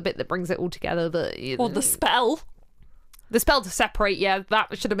know about the bit that brings it all together, but... Or the spell. The spell to separate, yeah,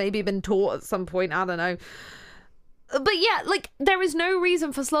 that should have maybe been taught at some point, I don't know. But yeah, like, there is no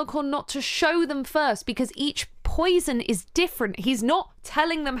reason for Slughorn not to show them first, because each poison is different. He's not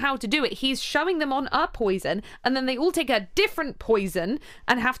telling them how to do it. He's showing them on a poison, and then they all take a different poison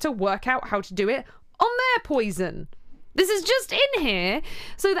and have to work out how to do it on their poison. This is just in here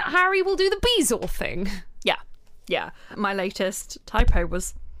so that Harry will do the Bezoar thing. Yeah. My latest typo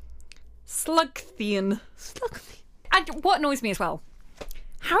was Slugthian. And what annoys me as well,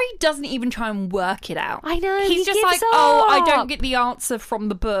 Harry doesn't even try and work it out. I know, He's he just gives like, oh, I up. don't get the answer from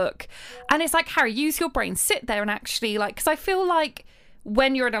the book. And it's like, Harry, use your brain. Sit there and actually, like, because I feel like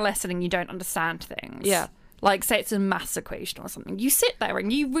when you're in a lesson and you don't understand things. Yeah. Like, say it's a maths equation or something. You sit there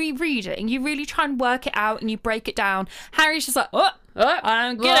and you reread it and you really try and work it out and you break it down. Harry's just like,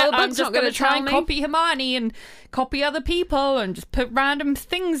 I don't get it. I'm just going to try and copy Hermione and copy other people and just put random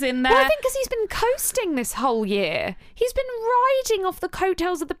things in there. Well, I think because he's been coasting this whole year. He's been riding off the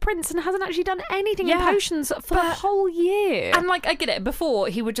coattails of the prince and hasn't actually done anything in potions for the whole year. And, like, I get it. Before,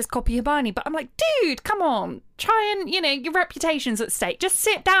 he would just copy Hermione. But I'm like, dude, come on. Try and, your reputation's at stake. Just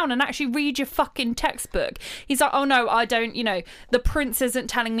sit down and actually read your fucking textbook. He's like, oh, no, I don't, the prince isn't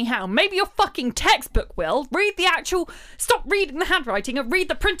telling me how. Maybe your fucking textbook will. Read the actual... Stop reading the handwriting and read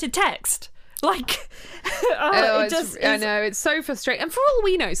the printed text. Like, I know, it's so frustrating. And for all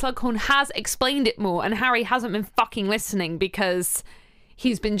we know, Slughorn has explained it more, and Harry hasn't been fucking listening because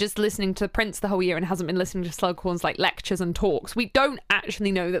he's been just listening to the prince the whole year and hasn't been listening to Slughorn's like lectures and talks. We don't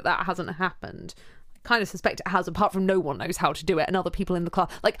actually know that hasn't happened. I kind of suspect it has, apart from no one knows how to do it, and other people in the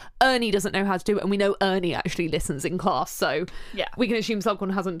class, like Ernie doesn't know how to do it, and we know Ernie actually listens in class, so yeah, we can assume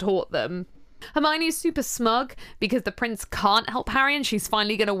Slughorn hasn't taught them. Hermione is super smug because the prince can't help Harry and she's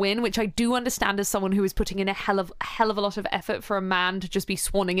finally going to win, which I do understand as someone who is putting in a hell of a lot of effort for a man to just be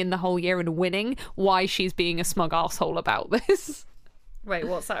swanning in the whole year and winning, why she's being a smug arsehole about this. Wait,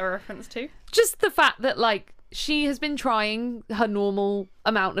 what's that a reference to? Just the fact that, like, she has been trying her normal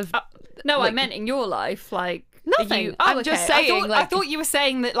amount of... No, like, I meant in your life, like... Nothing. I'm just saying. I thought you were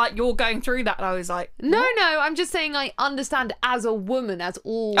saying that, like, you're going through that, and I was like, no, I'm just saying I understand as a woman, as a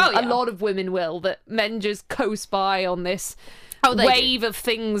lot of women will, that men just coast by on this wave of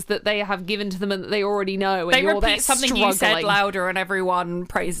things that they have given to them and that they already know. And they repeat something you said louder, and everyone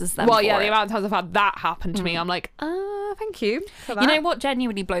praises them. Well, yeah, the amount of times I've had that happen to me, I'm like, thank you for that. You know what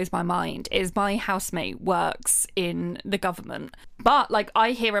genuinely blows my mind is my housemate works in the government, but, like,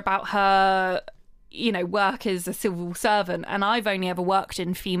 I hear about her, work as a civil servant, and I've only ever worked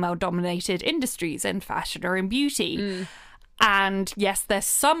in female-dominated industries in fashion or in beauty. And yes, there's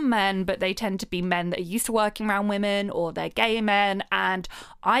some men, but they tend to be men that are used to working around women, or they're gay men, and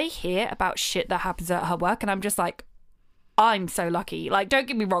I hear about shit that happens at her work, and I'm just like, I'm so lucky. Like, don't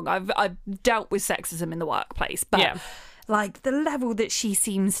get me wrong, I've dealt with sexism in the workplace, but like, the level that she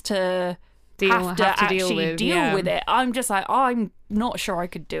seems to... have to actually deal with it. I'm just like, I'm not sure I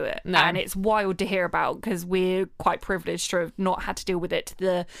could do it. No. And it's wild to hear about because we're quite privileged to have not had to deal with it to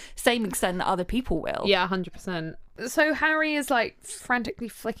the same extent that other people will. Yeah, 100%. So Harry is like frantically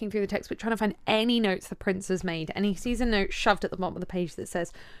flicking through the textbook trying to find any notes the prince has made, and he sees a note shoved at the bottom of the page that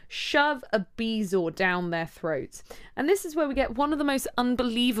says, "Shove a Bezoar down their throats." And this is where we get one of the most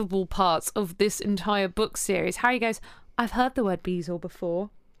unbelievable parts of this entire book series. Harry goes, "I've heard the word Bezoar before.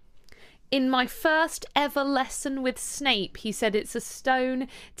 In my first ever lesson with Snape, he said it's a stone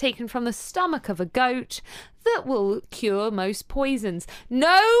taken from the stomach of a goat that will cure most poisons."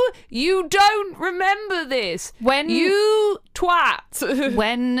 No, you don't remember this. When you twat.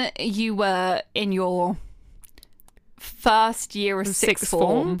 When you were in your first year of sixth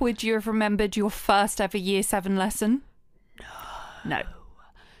form, would you have remembered your first ever year 7 lesson? No.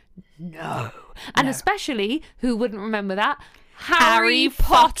 And especially, who wouldn't remember that? Harry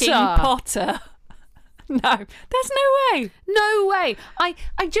fucking Potter. No, there's no way. No way. I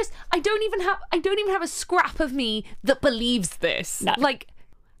don't even have a scrap of me that believes this. No. Like,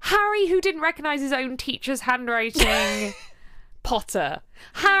 Harry, who didn't recognize his own teacher's handwriting. Potter.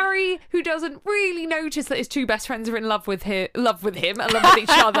 Harry, who doesn't really notice that his two best friends are in love with him, and love with each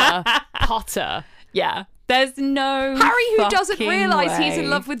other. Potter. Yeah. There's no Harry, who doesn't fucking realise he's way.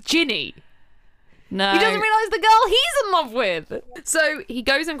 in love with Ginny. No. He doesn't realise the girl he's in love with. So he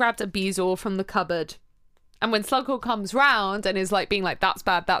goes and grabs a Bezoar from the cupboard. And when Slughorn comes round and is like being like, that's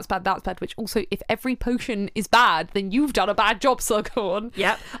bad, that's bad, that's bad, which also, if every potion is bad, then you've done a bad job, Slughorn.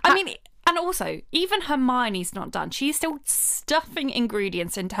 Yep. I mean, and also, even Hermione's not done. She's still stuffing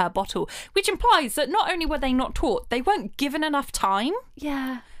ingredients into her bottle, which implies that not only were they not taught, they weren't given enough time.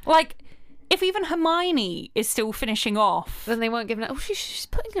 Yeah. Like, if even Hermione is still finishing off, Then they weren't given it. Oh, she's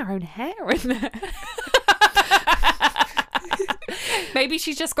putting her own hair in there. maybe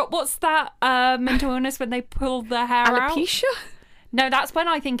she's just got, what's that mental illness when they pull their hair out? Alopecia? No, that's when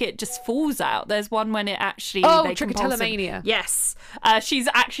I think it just falls out. There's one when it actually... Oh, they trichotillomania. Yes. She's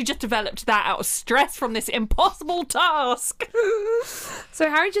actually just developed that out of stress from this impossible task. So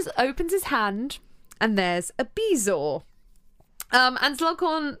Harry just opens his hand and there's a Bezoar. And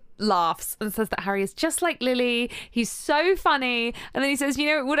Slughorn laughs and says that Harry is just like Lily. He's so funny. And then he says,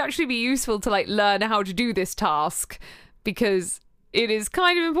 it would actually be useful to learn how to do this task because it is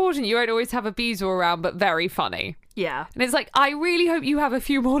kind of important. You won't always have a Bezoar around, but very funny. Yeah. And it's like, I really hope you have a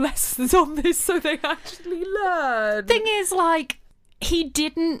few more lessons on this so they actually learn. Thing is, he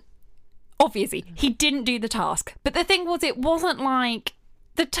didn't... Obviously, he didn't do the task. But the thing was, it wasn't like...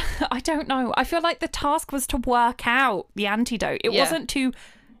 I don't know. I feel like the task was to work out the antidote. It wasn't to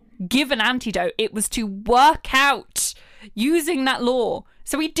give an antidote. It was to work out using that law.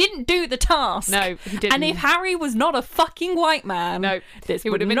 So he didn't do the task. No, he didn't. And if Harry was not a fucking white man, No, this he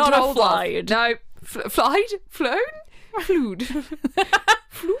would have been not have told off. flied. No, flied? Flown? Flued.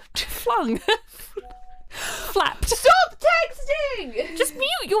 Flooped. Flung. Flapped. Stop texting! Just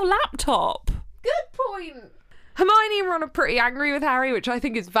mute your laptop. Good point. Hermione and Ron are pretty angry with Harry, which I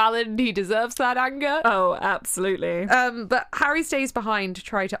think is valid and he deserves that anger. Oh, absolutely. But Harry stays behind to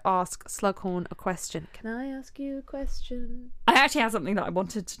try to ask Slughorn a question. Can I ask you a question? I actually had something that I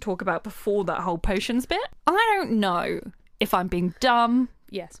wanted to talk about before that whole potions bit. I don't know if I'm being dumb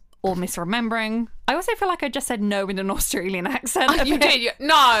Yes. or misremembering. I also feel like I just said no in an Australian accent. You did?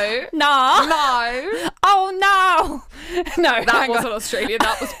 No. No. No. Oh, no. No. That wasn't Australian.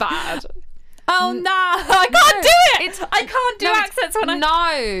 That was bad. Oh, no. I can't do it. I can't do accents when I...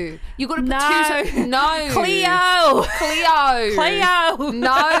 No. You got to put No. No. Cleo. Cleo.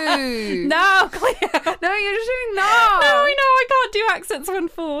 No. No, Cleo. No, you're just doing No, I know I can't do accents when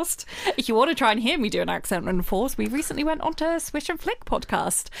forced. If you want to try and hear me do an accent when forced, we recently went on to Swish and Flick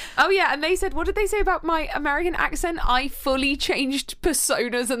podcast. Oh, yeah, and they said, what did they say about my American accent? I fully changed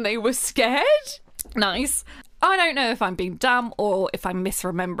personas and they were scared? Nice. I don't know if I'm being dumb or if I'm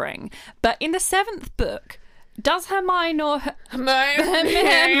misremembering, but in the 7th book, does Hermione or...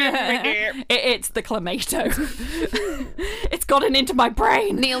 It's the Clamato. It's gotten into my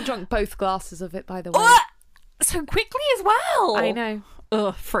brain. Neil drank both glasses of it, by the way. So quickly as well. I know.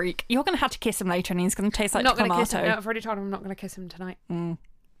 Ugh, freak. You're going to have to kiss him later and he's going to taste like I'm not going to kiss him. Clamato. No, I've already told him I'm not going to kiss him tonight.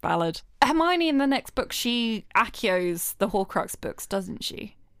 Valid. Hermione in the next book, she accios the Horcrux books, doesn't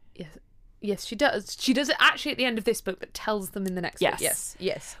she? Yes, she does. She does it actually at the end of this book, but tells them in the next book. Yes.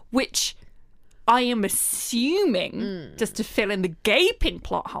 Yes. Which I am assuming, just to fill in the gaping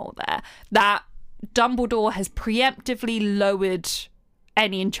plot hole there, that Dumbledore has preemptively lowered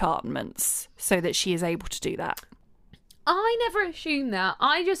any enchantments so that she is able to do that. I never assumed that.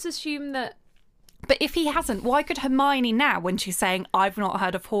 I just assumed that... But if he hasn't, why could Hermione now, when she's saying, I've not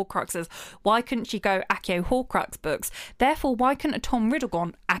heard of Horcruxes, why couldn't she go Accio Horcrux books? Therefore, why couldn't a Tom Riddle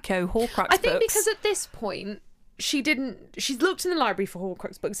gone Accio Horcrux books? I think because at this point, she's looked in the library for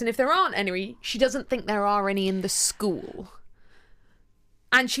Horcrux books, and if there aren't any, she doesn't think there are any in the school.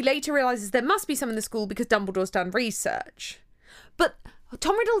 And she later realises there must be some in the school because Dumbledore's done research. But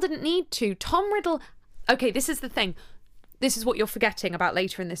Tom Riddle didn't need to. Tom Riddle... Okay, this is the thing. This is what you're forgetting about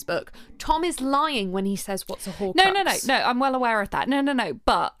later in this book. Tom is lying when he says what's a Horcrux. No, I'm well aware of that. No.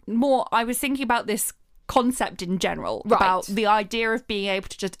 But more, I was thinking about this concept in general, Right. about the idea of being able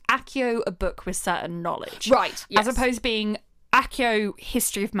to just accio a book with certain knowledge. Right, yes. As opposed to being accio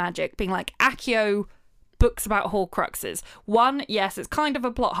history of magic, being like accio books about Horcruxes. One, yes, it's kind of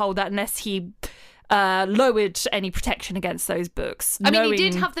a plot hole that unless he... lowered any protection against those books. I mean, he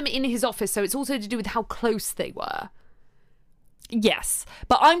did have them in his office, so it's also to do with how close they were. Yes,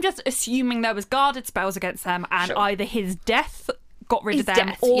 but I'm just assuming there was guarded spells against them, and Sure. either his death got rid of them,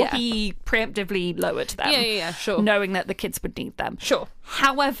 death, or yeah. he preemptively lowered them. Yeah, sure. Knowing that the kids would need them. Sure.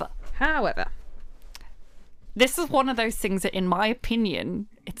 However, this is one of those things that, in my opinion,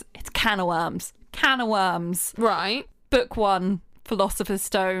 it's can of worms. Can of worms. Right. Book 1, Philosopher's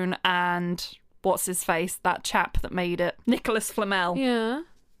Stone, and what's his face? That chap that made it, Nicholas Flamel. Yeah.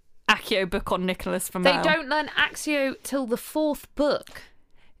 Accio book on Nicholas Flamel. They don't learn Accio till the 4th book.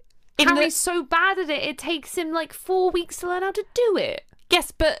 Harry's so bad at it, it takes him like 4 weeks to learn how to do it.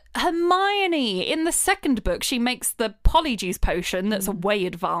 Yes, but Hermione, in the second book, she makes the Polyjuice potion that's a way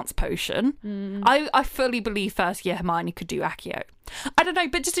advanced potion. I fully believe first year Hermione could do Accio. I don't know,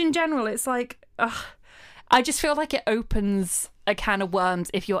 but just in general, it's like, I just feel like it opens a can of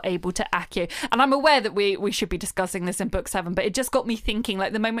worms if you're able to Accio. And I'm aware that we should be discussing this in book 7, but it just got me thinking,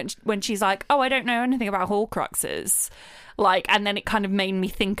 like, the moment when she's like, oh, I don't know anything about Horcruxes. Like, and then it kind of made me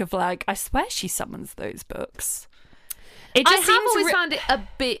think of, like, I swear she summons those books. It just I have always found it a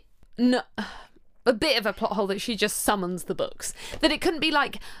bit of a plot hole that she just summons the books. That it couldn't be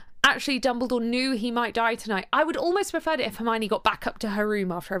like, actually Dumbledore knew he might die tonight. I would almost prefer it if Hermione got back up to her room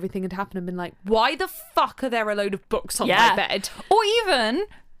after everything had happened and been like, why the fuck are there a load of books on my bed? Or even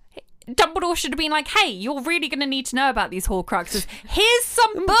Dumbledore should have been like, hey, you're really going to need to know about these Horcruxes. Here's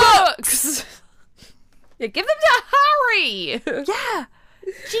some books. Yeah, give them to Harry. Yeah.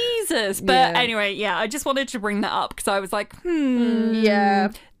 Jesus. But anyway, I just wanted to bring that up because I was like,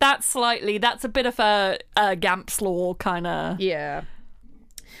 yeah, that's a bit of a Gamp's Law kind of. Yeah.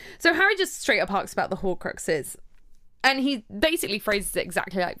 So Harry just straight up asks about the Horcruxes. And he basically phrases it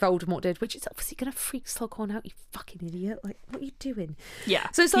exactly like Voldemort did, which is obviously going to freak Slughorn out, you fucking idiot. Like, what are you doing? Yeah.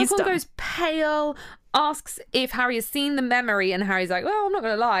 So Slughorn goes pale, asks if Harry has seen the memory, and Harry's like, well, I'm not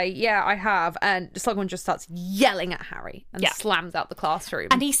going to lie. Yeah, I have. And Slughorn just starts yelling at Harry and slams out the classroom.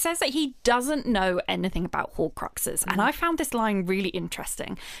 And he says that he doesn't know anything about Horcruxes. And I found this line really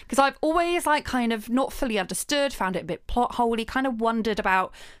interesting because I've always, like, kind of not fully understood, found it a bit plot holey, kind of wondered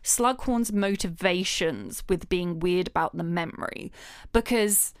about Slughorn's motivations with being weird about the memory.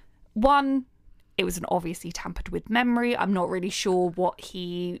 Because, one, it was an obviously tampered with memory. I'm not really sure what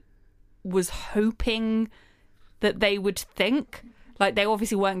he was hoping that they would think. Like, they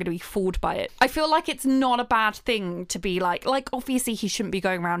obviously weren't going to be fooled by it. I feel like it's not a bad thing to be like obviously he shouldn't be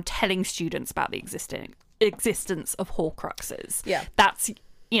going around telling students about the existence of Horcruxes. Yeah. That's,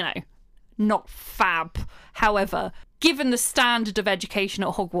 not fab. However, given the standard of education at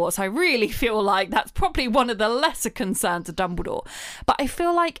Hogwarts, I really feel like that's probably one of the lesser concerns of Dumbledore. But I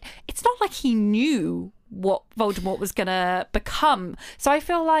feel like it's not like he knew what Voldemort was going to become. So I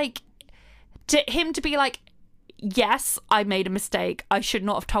feel like to him to be like, yes, I made a mistake, I should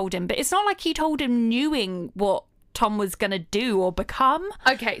not have told him. But it's not like he told him knowing what Tom was going to do or become.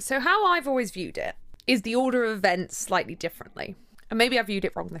 Okay, so how I've always viewed it is the order of events slightly differently. And maybe I viewed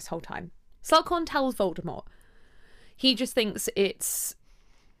it wrong this whole time. Slughorn tells Voldemort. He just thinks it's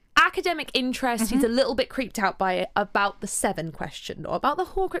academic interest. He's a little bit creeped out by it about the 7 question, or about the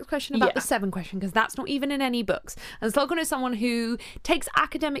Horcrux question, about the 7 question, because that's not even in any books. And Slughorn is someone who takes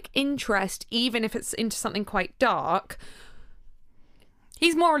academic interest, even if it's into something quite dark.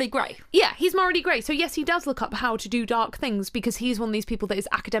 He's morally grey. Yeah, he's morally grey. So yes, he does look up how to do dark things because he's one of these people that is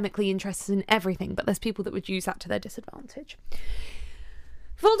academically interested in everything, but there's people that would use that to their disadvantage.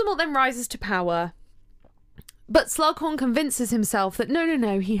 Voldemort then rises to power, but Slughorn convinces himself that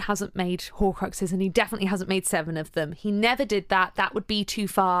no, he hasn't made Horcruxes, and he definitely hasn't made 7 of them. He never did that. That would be too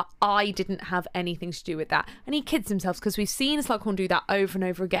far. I didn't have anything to do with that. And he kids himself because we've seen Slughorn do that over and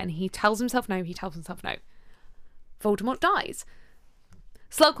over again. He tells himself no. Voldemort dies.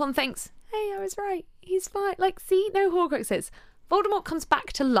 Slughorn thinks, hey, I was right. He's fine. Like, see, no Horcruxes. Voldemort comes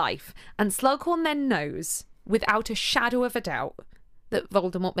back to life, and Slughorn then knows, without a shadow of a doubt, that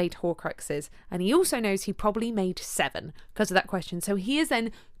Voldemort made Horcruxes, and he also knows he probably made 7 because of that question. So he is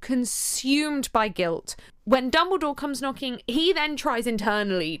then consumed by guilt. When Dumbledore comes knocking, he then tries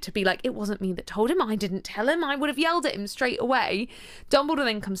internally to be like, it wasn't me that told him, I didn't tell him, I would have yelled at him straight away. Dumbledore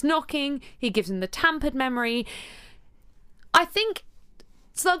then comes knocking, he gives him the tampered memory. I think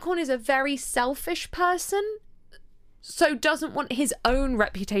Slughorn is a very selfish person, so doesn't want his own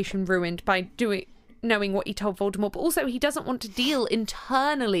reputation ruined by knowing what he told Voldemort, but also he doesn't want to deal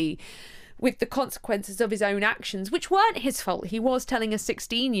internally with the consequences of his own actions, which weren't his fault. He was telling a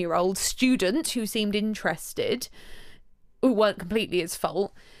 16-year-old student who seemed interested, who weren't completely his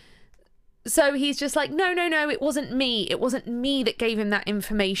fault. So he's just like, no, it wasn't me. It wasn't me that gave him that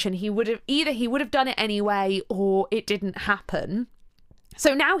information. He would have done it anyway, or it didn't happen.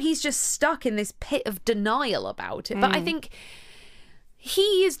 So now he's just stuck in this pit of denial about it. But I think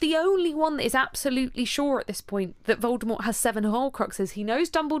he is the only one that is absolutely sure at this point that Voldemort has 7 Horcruxes. He knows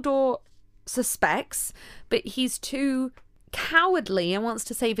Dumbledore suspects, but he's too cowardly and wants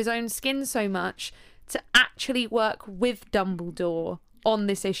to save his own skin so much to actually work with Dumbledore on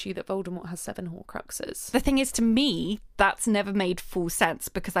this issue that Voldemort has 7 Horcruxes. The thing is, to me, that's never made full sense,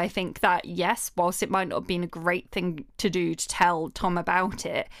 because I think that, yes, whilst it might not have been a great thing to do to tell Tom about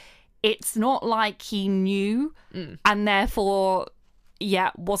it, it's not like he knew, and therefore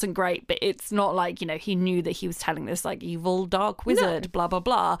yeah, wasn't great, but it's not like, you know, he knew that he was telling this like evil dark wizard, blah, blah,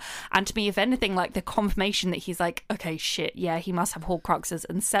 blah. And to me, if anything, like the confirmation that he's like, okay, shit, yeah, he must have Horcruxes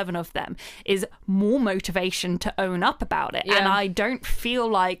and 7 of them is more motivation to own up about it. Yeah. And I don't feel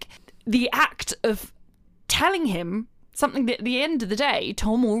like the act of telling him something that at the end of the day,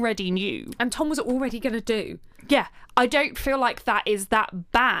 Tom already knew. And Tom was already going to do. Yeah, I don't feel like that is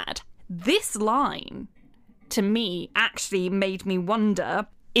that bad. This line, to me, actually made me wonder,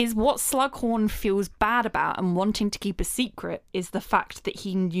 is what Slughorn feels bad about and wanting to keep a secret is the fact that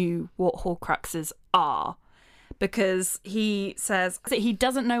he knew what Horcruxes are. Because he says that he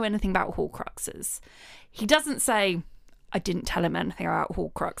doesn't know anything about Horcruxes. He doesn't say, I didn't tell him anything about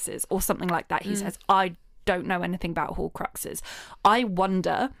Horcruxes or something like that. He says, I don't know anything about Horcruxes. I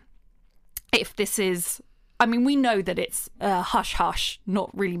wonder if this is... I mean, we know that it's hush-hush. Not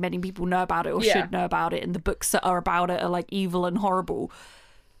really many people know about it or should know about it. And the books that are about it are like evil and horrible.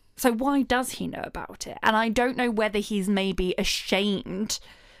 So why does he know about it? And I don't know whether he's maybe ashamed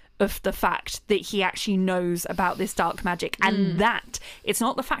of the fact that he actually knows about this dark magic and that it's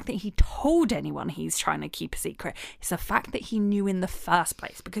not the fact that he told anyone he's trying to keep a secret. It's the fact that he knew in the first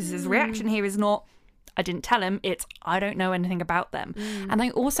place, because his reaction here is not, I didn't tell him, it's, I don't know anything about them. And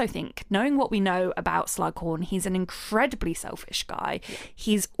I also think, knowing what we know about Slughorn, he's an incredibly selfish guy.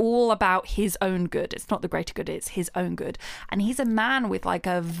 He's all about his own good. It's not the greater good, it's his own good. And he's a man with like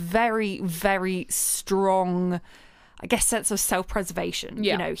a very, very strong, I guess, sense of self-preservation.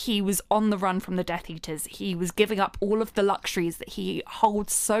 Yeah. You know, he was on the run from the Death Eaters. He was giving up all of the luxuries that he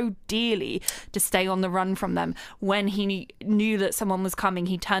holds so dearly to stay on the run from them. When he knew that someone was coming,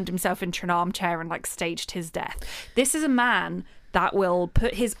 he turned himself into an armchair and like staged his death. This is a man that will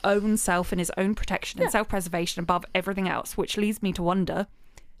put his own self and his own protection and self-preservation above everything else, which leads me to wonder,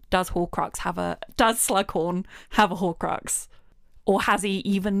 does Slughorn have a Horcrux? Or has he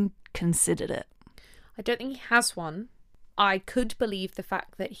even considered it? I don't think he has one. I could believe the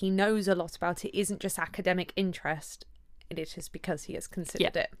fact that he knows a lot about it isn't just academic interest. It is because he has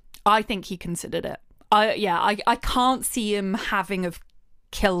considered it. I think he considered it. I can't see him having have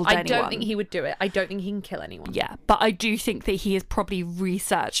killed anyone. I don't think he would do it. I don't think he can kill anyone. Yeah, but I do think that he has probably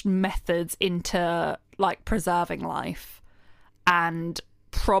researched methods into like preserving life, and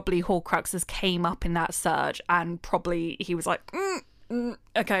probably Horcruxes came up in that search, and probably he was like,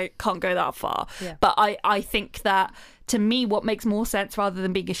 okay, can't go that far. Yeah. But I think that, to me, what makes more sense, rather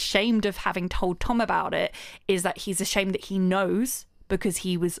than being ashamed of having told Tom about it, is that he's ashamed that he knows, because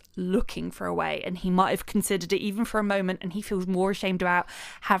he was looking for a way, and he might have considered it even for a moment, and he feels more ashamed about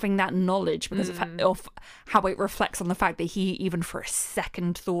having that knowledge because of how it reflects on the fact that he even for a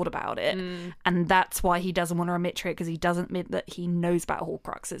second thought about it. And that's why he doesn't want to admit to it, because he doesn't admit that he knows about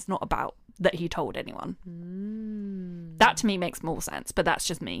Horcrux. It's not about that he told anyone. That to me makes more sense, but that's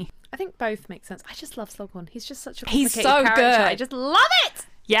just me. I think both make sense. I just love Slughorn. He's just such a He's complicated so character. good. I just love it.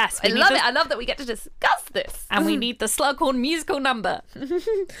 Yes, I love it. I love that we get to discuss this. And we need the Slughorn musical number.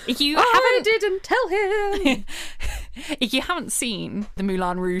 If you I didn't tell him. If you haven't seen the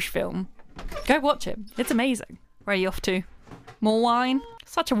Moulin Rouge film, go watch it. It's amazing. Where are you off to? More wine?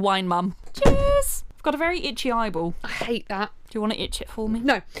 Such a wine mum. Cheers. I've got a very itchy eyeball. I hate that. Do you want to itch it for me?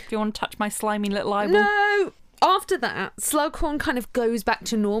 No. Do you want to touch my slimy little eyeball? No. After that, Slughorn kind of goes back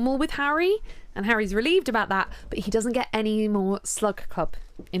to normal with Harry, and Harry's relieved about that, but he doesn't get any more Slug Club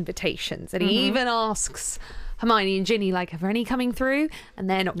invitations. And he even asks Hermione and Ginny, like, are there any coming through? And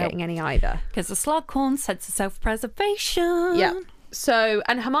they're not getting any either. Because the Slughorn sense of self-preservation. Yeah. So,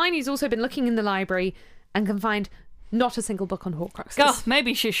 and Hermione's also been looking in the library and can find not a single book on Horcruxes. God,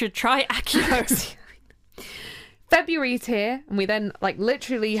 maybe she should try Accio. February's here, and we then like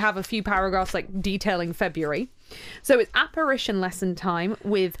literally have a few paragraphs like detailing February. So it's apparition lesson time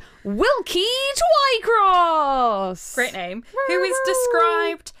with Wilkie Twycross. Great name. Who is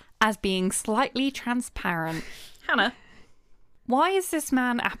described as being slightly transparent. Hannah, why is this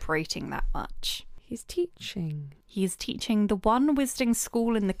man apparating that much? He's teaching. He's teaching the one wizarding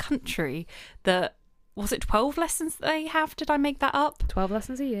school in the country that, was it 12 lessons that they have? Did I make that up? 12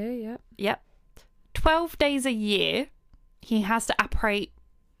 lessons a year, yeah. Yep. 12 days a year, he has to apparate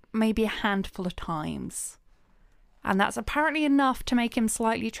maybe a handful of times. And that's apparently enough to make him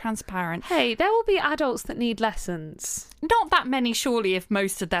slightly transparent. Hey, there will be adults that need lessons. Not that many, surely, if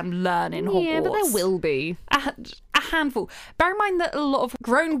most of them learn in Hogwarts. Yeah, but there will be. A handful. Bear in mind that a lot of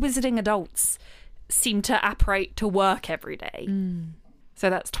grown wizarding adults seem to apparate to work every day. So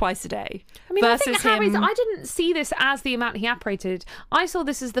that's twice a day. I mean, I think versus Harry's... him... I didn't see this as the amount he apparated. I saw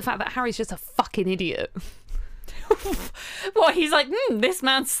this as the fact that Harry's just a fucking idiot. What, he's like, this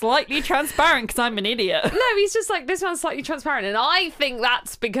man's slightly transparent because I'm an idiot. No, he's just like, this man's slightly transparent. And I think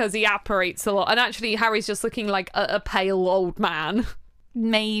that's because he apparates a lot. And actually, Harry's just looking like a pale old man.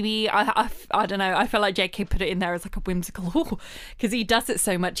 Maybe. I don't know. I feel like JK put it in there as like a whimsical, because he does it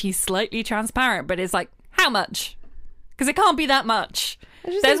so much. He's slightly transparent, but it's like, how much? Because it can't be that much.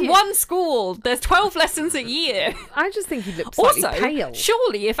 There's one school. There's 12 lessons a year. I just think he looks slightly Also, pale.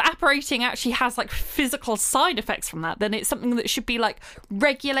 surely if apparating actually has like physical side effects from that, then it's something that should be like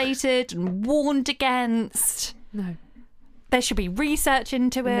regulated and warned against. No. There should be research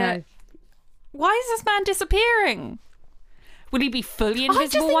into it. No. Why is this man disappearing? Will he be fully I just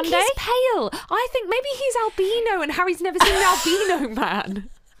invisible think one day? he's pale. I think maybe he's albino and Harry's never seen an albino man.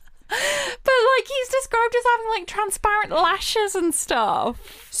 But like he's described as having like transparent lashes and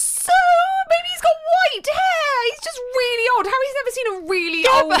stuff. So maybe he's got white hair. He's just really old. Harry's never seen a really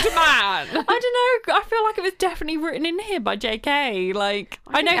old man. I don't know. I feel like it was definitely written in here by JK. Like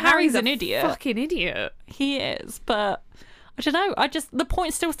I know Harry's an idiot. Fucking idiot. He is, but I don't know. The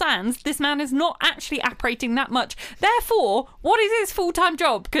point still stands. This man is not actually apparating that much. Therefore, what is his full-time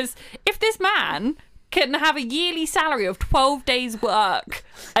job? Because if this man can have a yearly salary of 12 days work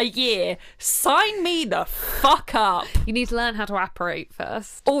a year, sign me the fuck up. You need to learn how to apparate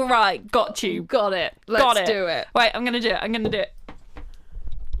first. All right, got you. Got it. Let's do it. Wait, I'm gonna do it.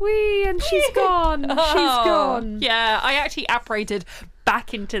 Whee, and she's gone. She's gone. Yeah, I actually apparated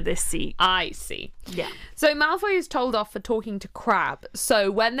back into this seat. I see. Yeah. So Malfoy is told off for talking to Crabbe. So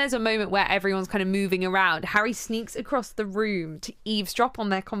when there's a moment where everyone's kind of moving around, Harry sneaks across the room to eavesdrop on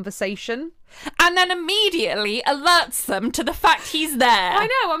their conversation. And then immediately alerts them to the fact he's there. I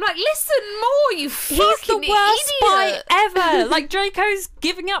know, I'm like, listen more, you fucking He's the worst spy idiot. ever. Like, Draco's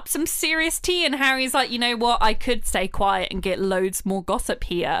giving up some serious tea, and Harry's like, you know what? I could stay quiet and get loads more gossip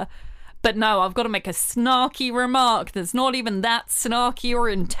here. But no, I've got to make a snarky remark that's not even that snarky or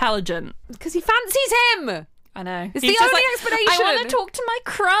intelligent. Because he fancies him. I know. It's He's the just only like, explanation. I want to talk to my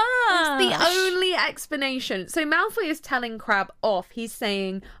crush. It's the only explanation. So Malfoy is telling Crabbe off. He's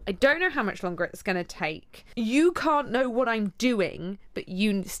saying, I don't know how much longer it's going to take. You can't know what I'm doing, but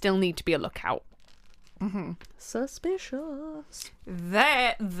you still need to be a lookout. Mm-hmm. Suspicious.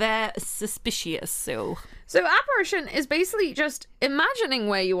 They're suspicious, so apparition is basically just imagining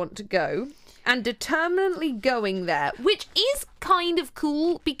where you want to go and determinedly going there, which is kind of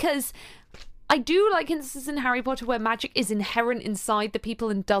cool because I do like instances in Harry Potter where magic is inherent inside the people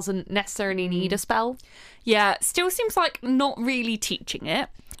and doesn't necessarily need a spell. yeah, still seems like not really teaching it.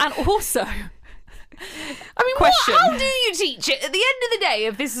 And also, I mean, question. how do you teach it? At the end of the day,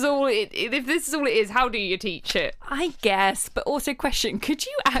 if this is all it is, how do you teach it? I guess, but also question, could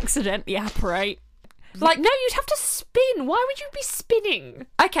you accidentally apparate? Like, no, you'd have to spin. Why would you be spinning?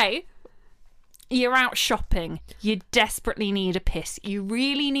 Okay, you're out shopping. You desperately need a piss. You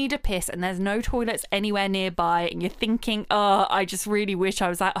really need a piss, and there's no toilets anywhere nearby, and you're thinking, oh, I just really wish I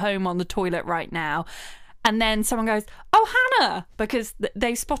was at home on the toilet right now. And then someone goes, oh, Hannah, because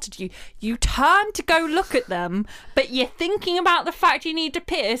they spotted you. You turn to go look at them, but you're thinking about the fact you need to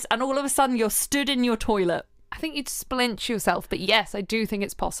piss, and all of a sudden you're stood in your toilet. I think you'd splint yourself, but yes, I do think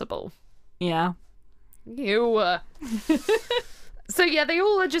it's possible. Yeah. You. So yeah, they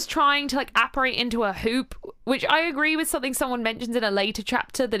all are just trying to like apparate into a hoop, which I agree with something someone mentions in a later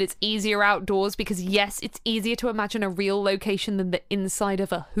chapter, that it's easier outdoors because yes, it's easier to imagine a real location than the inside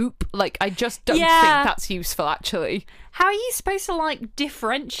of a hoop. Like, I just don't think that's useful, actually. How are you supposed to like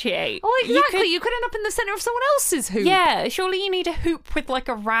differentiate? Oh, exactly. You could end up in the centre of someone else's hoop. Yeah, surely you need a hoop with like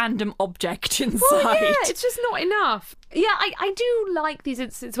a random object inside. Well, yeah, it's just not enough. Yeah, I do like these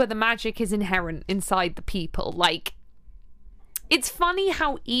instances where the magic is inherent inside the people. Like, it's funny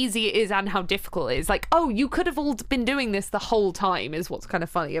how easy it is and how difficult it is. Like, oh, you could have all been doing this the whole time is what's kind of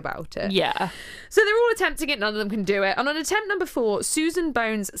funny about it. Yeah. So they're all attempting it, none of them can do it. And on attempt number 4, Susan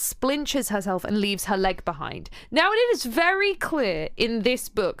Bones splinches herself and leaves her leg behind. Now, it is very clear in this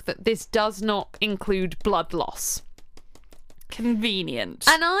book that this does not include blood loss. Convenient.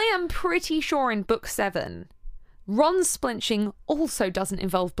 And I am pretty sure in book 7, Ron's splinching also doesn't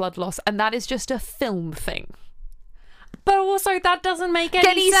involve blood loss, and that is just a film thing. But also, that doesn't make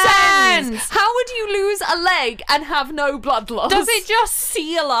any sense. How would you lose a leg and have no blood loss? Does it just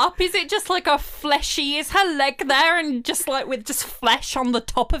seal up? Is it just like a fleshy? Is her leg there and just like with just flesh on the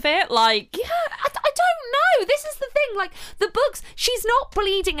top of it? Like, yeah, I don't know. This is the thing. Like, the books, she's not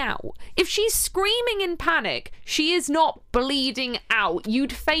bleeding out. If she's screaming in panic, she is not bleeding out.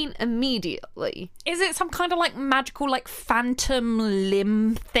 You'd faint immediately. is it some kind of like magical like phantom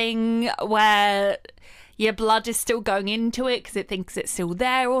limb thing where your blood is still going into it because it thinks it's still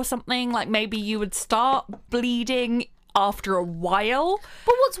there or something. Like maybe you would start bleeding after a while.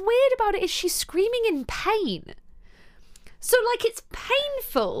 But what's weird about it is she's screaming in pain. So, like, it's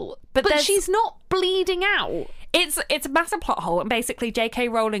painful, but she's not bleeding out. It's a massive plot hole, and basically J.K.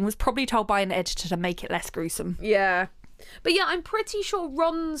 Rowling was probably told by an editor to make it less gruesome. Yeah. But yeah, I'm pretty sure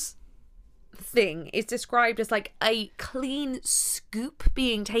Ron's thing is described as like a clean scoop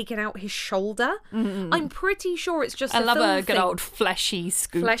being taken out his shoulder. I'm pretty sure it's just I a love film a good thing. old fleshy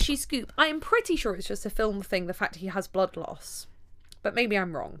scoop. Fleshy scoop. I'm pretty sure it's just a film thing, the fact he has blood loss. But maybe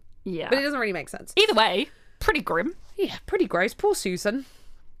I'm wrong. Yeah. But it doesn't really make sense. Either way, pretty grim. Yeah, pretty gross. Poor Susan.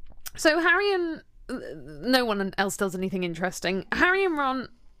 So Harry and... no one else does anything interesting. Harry and Ron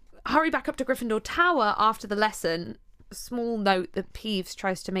hurry back up to Gryffindor Tower after the lesson. Small note that Peeves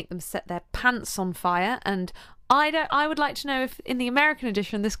tries to make them set their pants on fire, and I would like to know if in the American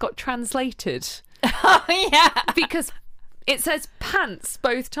edition this got translated. Oh, yeah. Because it says pants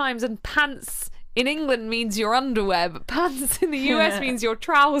both times, and pants in England means your underwear, but pants in the US means your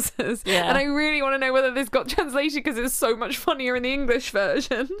trousers. Yeah. And I really want to know whether this got translated because it's so much funnier in the English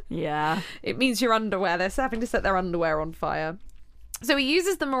version. Yeah. It means your underwear. They're having to set their underwear on fire. So he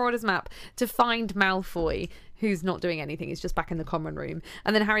uses the Marauders map to find Malfoy, who's not doing anything. He's just back in the common room.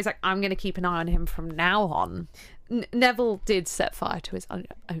 And then Harry's like, I'm going to keep an eye on him from now on. Neville did set fire to his own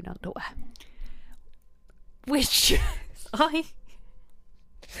underwear. Which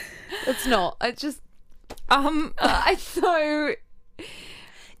It's not. I just... I so...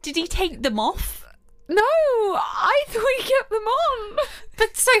 did he take them off? No! I thought he kept them on!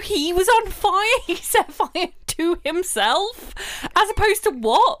 But so he was on fire? He set fire to himself? As opposed to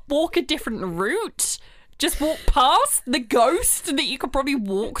what? Walk a different route? Just walk past the ghost that you could probably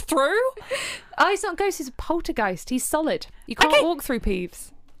walk through? Oh, he's not a ghost, he's a poltergeist. He's solid. You can't Okay. walk through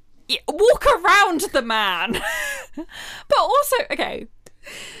Peeves. Yeah, walk around the man. But also, okay.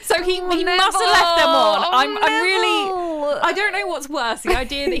 So he must have left them on. I'm really... I don't know what's worse, the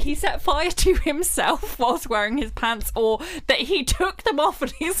idea that he set fire to himself whilst wearing his pants, or that he took them off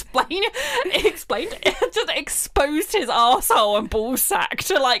and exposed his arsehole and ballsack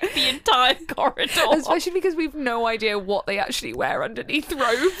to like the entire corridor. Especially because we've no idea what they actually wear underneath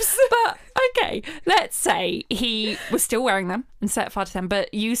robes. But okay, let's say he was still wearing them and set fire to them,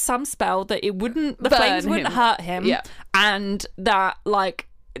 but used some spell that the flames wouldn't hurt him, Yeah. and that like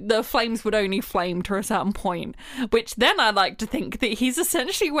the flames would only flame to a certain point. Which then I like to think that he's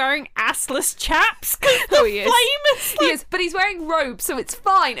essentially wearing assless chaps because the Oh, he is. flame is like, Yes, but he's wearing robes, so it's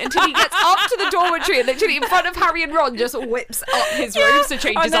fine until he gets up to the dormitory and literally in front of Harry and Ron just whips up his robes to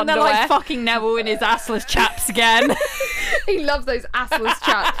change and his then underwear. they're like fucking Neville in his assless chaps again. He loves those assless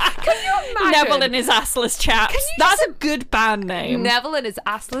chaps. Can you imagine? Neville in his assless chaps. you That's just- a good band name. Neville and his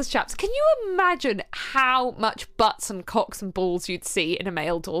assless chaps. Can you imagine how much butts and cocks and balls you'd see in a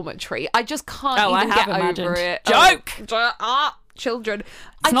male dormitory? I just can't Oh, I even have get imagined. over it. Joke! Children.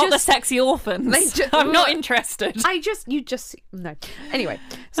 It's not the sexy orphans. I'm not interested. No. Anyway,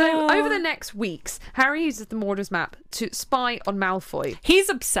 so over the next weeks, Harry uses the Mordor's map to spy on Malfoy. He's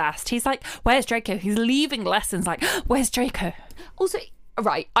obsessed. He's like, where's Draco? He's leaving lessons like, where's Draco? Also,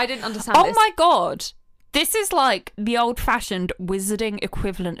 right, I didn't understand Oh this. my god. This is like the old-fashioned wizarding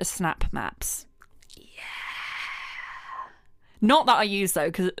equivalent of snap maps. Not that I use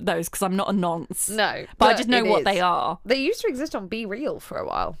those because I'm not a nonce. No, But I just know it what is. they are. They used to exist on Be Real for a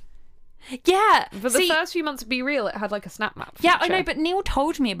while. Yeah. For the first few months of Be Real, it had like a snap map Yeah, I feature. know, but Neil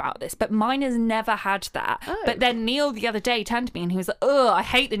told me about this, but mine has never had that. Oh. But then Neil the other day turned to me and he was like, "Oh, I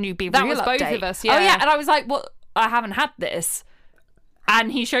hate the new Be That Real was both update." of us, Oh yeah. yeah, and I was like, "Well, I haven't had this."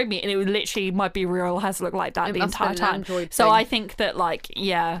 And he showed me, and it was literally my Be Real has looked like that It the must have entire been an time. Android So thing. I think that, like,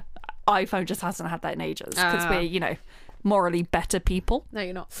 yeah, iPhone just hasn't had that in ages because Ah. we're, you know, morally better people. No,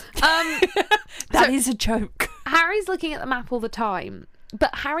 you're not. That is a joke. Harry's looking at the map all the time,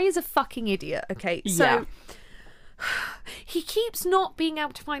 but Harry is a fucking idiot, okay? So Yeah. he keeps not being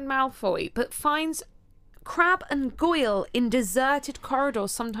able to find Malfoy, but finds Crabbe and Goyle in deserted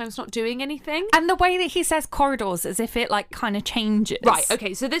corridors, sometimes not doing anything. And the way that he says corridors as if it, like, kind of changes. Right,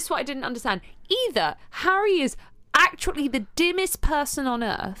 okay, so this is what I didn't understand. Either Harry is actually the dimmest person on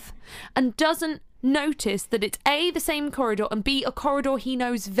Earth and doesn't notice that it's A, the same corridor, and B, a corridor he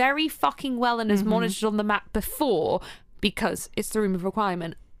knows very fucking well and has monitored on the map before because it's the Room of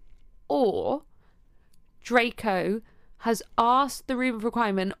Requirement, or Draco has asked the Room of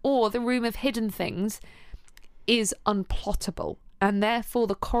Requirement, or the Room of Hidden Things is unplottable, and therefore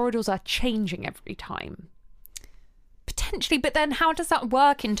the corridors are changing every time. Potentially, but then how does that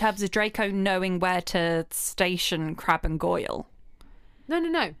work in terms of Draco knowing where to station Crabbe and Goyle?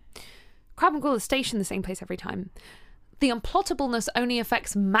 No. Crabbe and Goyle are stationed in the same place every time. The unplottableness only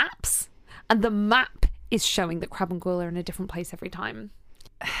affects maps, and the map is showing that Crabbe and Goyle are in a different place every time.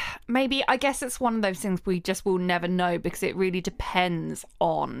 Maybe, I guess it's one of those things we just will never know, because it really depends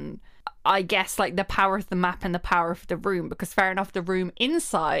on, I guess, like the power of the map and the power of the room. Because fair enough, the room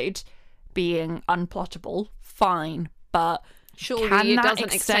inside being unplottable, fine, but Surely it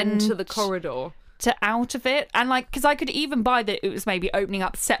doesn't extend to the corridor. To out of it. And like, because I could even buy that it was maybe opening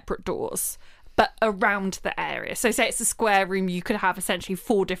up separate doors, but around the area. So say it's a square room, you could have essentially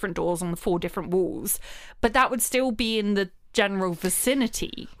 4 different doors on the 4 different walls, but that would still be in the general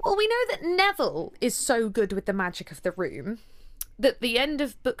vicinity. Well, we know that Neville is so good with the magic of the room that at the end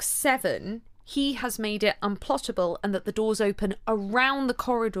of book 7, he has made it unplottable, and that the doors open around the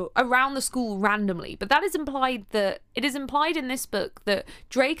corridor, around the school randomly. But that is implied that it is implied in this book that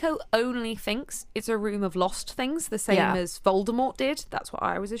Draco only thinks it's a room of lost things, the same as Voldemort did. That's what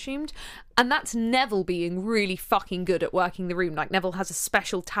I always assumed. And that's Neville being really fucking good at working the room. Like, Neville has a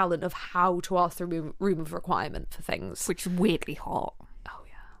special talent of how to ask the room of requirement for things. Which is weirdly hot. Oh,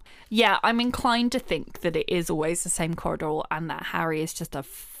 yeah. Yeah, I'm inclined to think that it is always the same corridor and that Harry is just a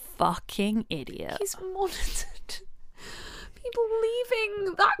fucking idiot. He's monitored people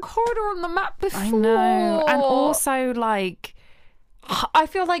leaving that corridor on the map before. I know. And also, like, I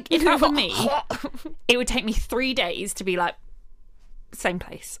feel like if that were me, it would take me 3 days to be like, same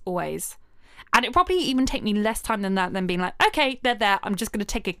place, always. And it'd probably even take me less time than that, than being like, okay, they're there, I'm just going to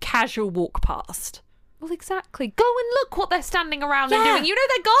take a casual walk past. Well, exactly. Go and look what they're standing around and doing. You know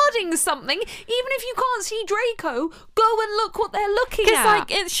they're guarding something. Even if you can't see Draco, go and look what they're looking at. Because,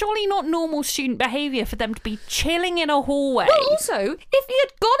 like, it's surely not normal student behaviour for them to be chilling in a hallway. Well, also, if he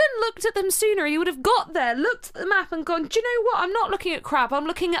had gone and looked at them sooner, he would have got there, looked at the map and gone, do you know what? I'm not looking at Crabbe. I'm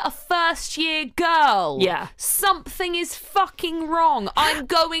looking at a first-year girl. Yeah. Something is fucking wrong. I'm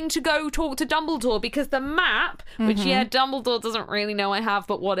going to go talk to Dumbledore, because the map, which, Dumbledore doesn't really know I have,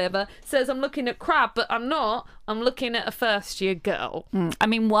 but whatever, says I'm looking at Crabbe, but I'm not. I'm looking at a first-year girl. I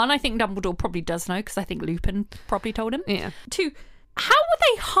mean, 1, I think Dumbledore probably does know, because I think Lupin probably told him. Yeah. 2, how were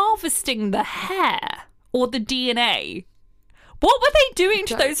they harvesting the hair or the DNA? What were they doing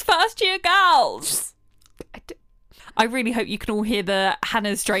to those first-year girls? I really hope you can all hear the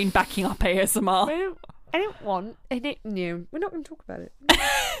Hannah's Drain backing up ASMR. I don't want it. No, we're not going to talk about it. They're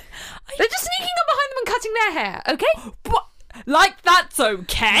just sneaking up behind them and cutting their hair, okay? What? Like that's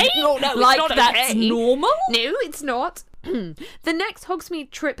okay? No, like it's not that's okay. normal? No, it's not. The next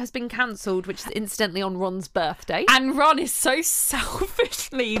Hogsmeade trip has been cancelled, which is incidentally on Ron's birthday. And Ron is so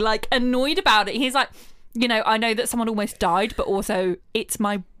selfishly, like, annoyed about it. He's like, you know, I know that someone almost died, but also it's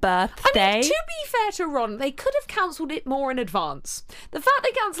my birthday. I mean, to be fair to Ron, they could have cancelled it more in advance. The fact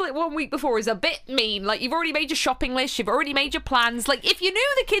they cancel it 1 week before is a bit mean. Like, you've already made your shopping list, you've already made your plans. Like, if you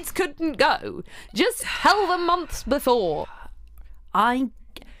knew the kids couldn't go, just tell them months before. I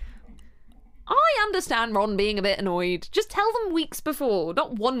understand Ron being a bit annoyed. Just tell them weeks before,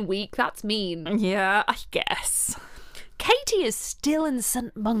 not 1 week. That's mean. Yeah, I guess. Katie is still in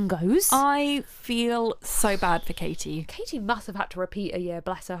St Mungo's. I feel so bad for Katie. Katie must have had to repeat a year,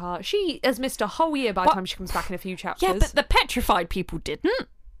 bless her heart. She has missed a whole year by the time she comes back in a few chapters. Yeah, but the petrified people didn't.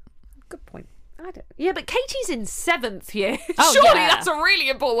 Good point. Yeah, but Katie's in 7th year. Oh, surely yeah. That's a really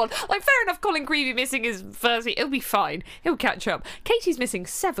important one. Like, fair enough, Colin Creevy missing his first year. It'll be fine. He'll catch up. Katie's missing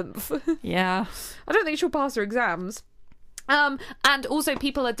 7th. Yeah. I don't think she'll pass her exams. And also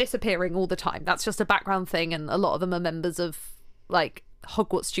people are disappearing all the time. That's just a background thing, and a lot of them are members of, like,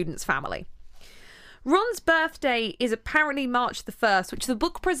 Hogwarts students' family. Ron's birthday is apparently March the 1st, which the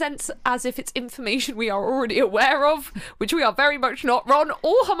book presents as if it's information we are already aware of, which we are very much not. Ron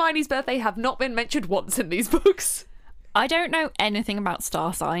or Hermione's birthday have not been mentioned once in these books. I don't know anything about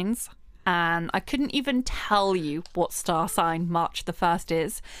star signs, and I couldn't even tell you what star sign March the 1st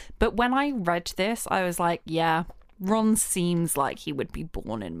is. But when I read this, I was like, yeah, Ron seems like he would be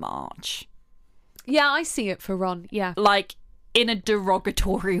born in March. Yeah, I see it for Ron, yeah. Like, in a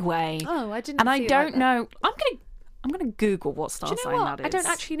derogatory way. Oh, I didn't. And see I it don't like that. know. I'm gonna Google what star Do you know sign what? that is. I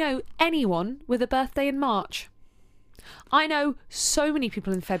don't actually know anyone with a birthday in March. I know so many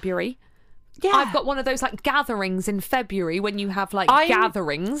people in February. Yeah, I've got one of those like gatherings in February when you have like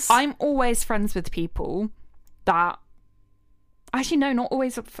gatherings. I'm always friends with people that. Actually, no, not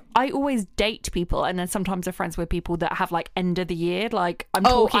always. I always date people, and then sometimes I'm friends with people that have like end of the year. Like I'm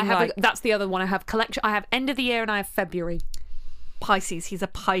talking like that's the other one I have. Collection. I have end of the year and I have February. Pisces. He's a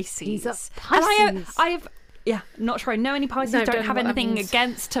Pisces. He's a Pisces. And I have. Yeah, not sure I know any Pisces. No, don't have know what that anything means.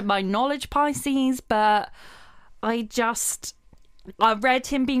 against, to my knowledge, Pisces, but I read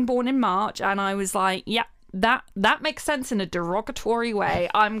him being born in March, and I was like, yeah, that makes sense in a derogatory way.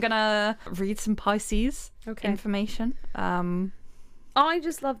 I'm gonna read some Pisces information. I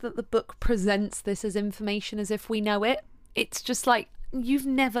just love that the book presents this as information as if we know it. It's just like, you've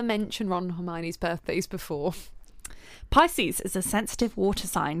never mentioned Ron and Hermione's birthdays before. Pisces is a sensitive water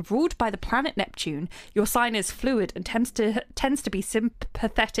sign ruled by the planet Neptune. Your sign is fluid and tends to be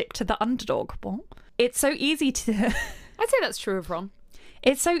sympathetic to the underdog. What? It's so easy to... I'd say that's true of Ron.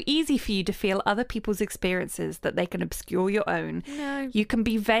 It's so easy for you to feel other people's experiences that they can obscure your own. No. You can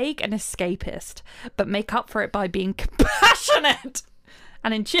be vague and escapist, but make up for it by being compassionate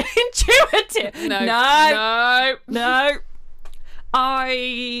and intuitive. No.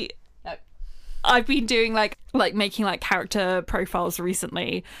 I've been doing like making like character profiles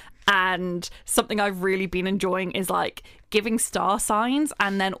recently, and something I've really been enjoying is like giving star signs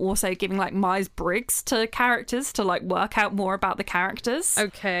and then also giving like Myers-Briggs to characters to like work out more about the characters.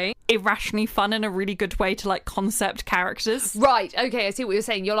 Okay. Irrationally fun and a really good way to like concept characters. Right, okay, I see what you're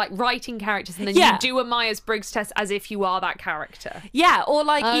saying. You're like writing characters and then you do a Myers-Briggs test as if you are that character. Yeah, or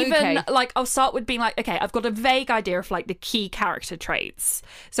like even like I'll start with being like, okay, I've got a vague idea of like the key character traits.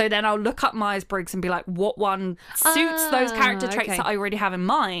 So then I'll look up Myers-Briggs and be like, what one suits those character traits that I already have in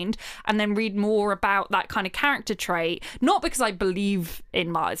mind, and then read more about that kind of character trait. Not because I believe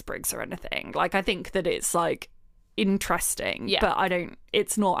in Myers-Briggs or anything. Like, I think that it's like interesting, but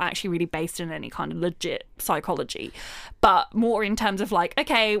it's not actually really based in any kind of legit psychology, but more in terms of like,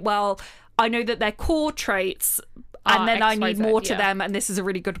 okay, well, I know that they're core traits and then I need more to them, and this is a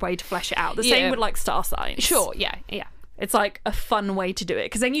really good way to flesh it out. The same with like star signs. Sure, yeah. It's like a fun way to do it,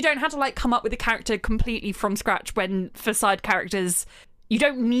 because then you don't have to like come up with a character completely from scratch, when for side characters you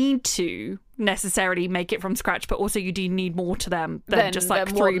don't need to necessarily make it from scratch, but also you do need more to them than just like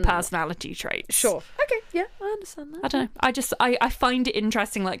 3 personality traits. Sure. Okay, yeah, I understand that. I don't know. I find it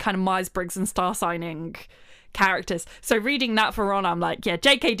interesting, like kind of Myers-Briggs and star signing characters. So reading that for Ron, I'm like, yeah,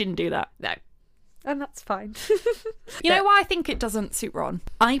 JK didn't do that. No. And that's fine. You know why I think it doesn't suit Ron?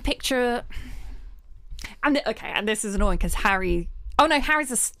 I picture... And this is annoying because Harry... Oh no,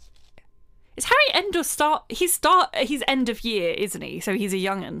 Harry's a... Is Harry end or start? He's end of year, isn't he? So he's a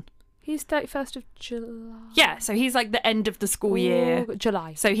young'un. He's 31st of July. Yeah, so he's like the end of the school year.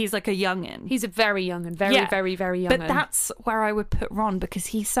 July. So he's like a young'un. He's a very young'un. Very, very young'un. But that's where I would put Ron, because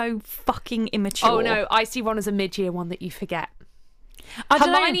he's so fucking immature. Oh no, I see Ron as a mid-year one that you forget.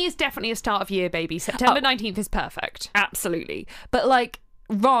 Hermione is definitely a start of year baby. September 19th is perfect. Absolutely. But like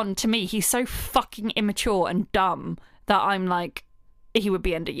Ron, to me, he's so fucking immature and dumb that I'm like, he would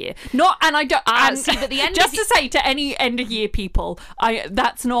be end of year. Not, and I don't. And see, but the end just to say to any end of year people,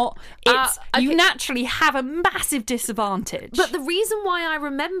 that's not. It's you naturally have a massive disadvantage. But the reason why I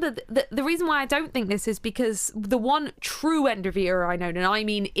remember the reason why I don't think this is because the one true end of year I know, and I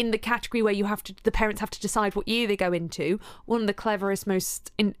mean in the category where the parents have to decide what year they go into. One of the cleverest,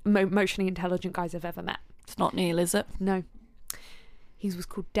 most emotionally intelligent guys I've ever met. It's not Neil, is it? No. He was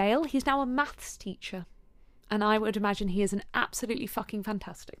called Dale. He's now a maths teacher. And I would imagine he is an absolutely fucking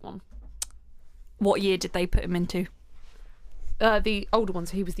fantastic one. What year did they put him into? The older one,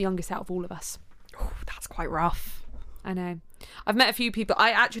 so he was the youngest out of all of us. Oh, that's quite rough. I know. I've met a few people. I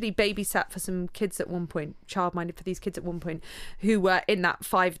actually babysat for some kids at one point, childminded for these kids at one point, who were in that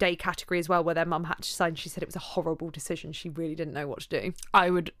 5-day category as well, where their mum had to decide. She said it was a horrible decision. She really didn't know what to do. I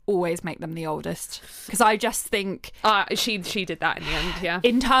would always make them the oldest, because I just think... She did that in the end, yeah.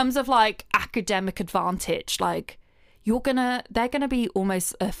 In terms of, like, academic advantage, like... they're gonna be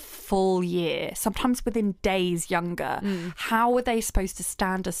almost a full year, sometimes within days younger. How are they supposed to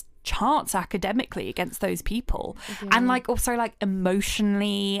stand a chance academically against those people? And like also like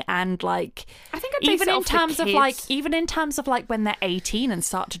emotionally, and like I think even in terms of like when they're 18 and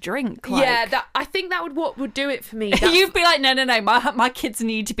start to drink, like, I think that what would do it for me. You'd be like, no, my kids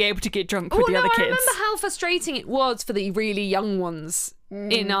need to be able to get drunk with the other kids. I remember how frustrating it was for the really young ones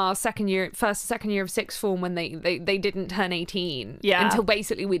in our second year of sixth form, when they didn't turn 18 until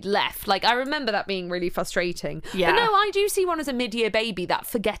basically we'd left. Like, I remember that being really frustrating. But no, I do see one as a mid-year baby, that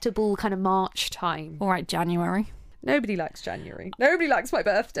forgettable kind of March time. All right, January. Nobody likes January. Nobody likes my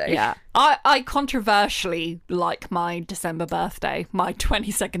birthday. Yeah. I controversially like my December birthday, my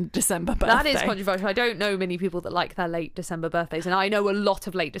 22nd December birthday. That is controversial. I don't know many people that like their late December birthdays, and I know a lot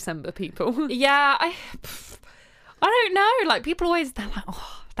of late December people. Yeah, I don't know. Like, people always, they're like,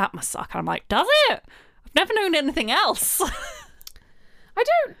 oh, that must suck. And I'm like, does it? I've never known anything else. But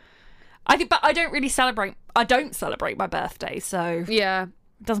I don't really celebrate. I don't celebrate my birthday, so yeah,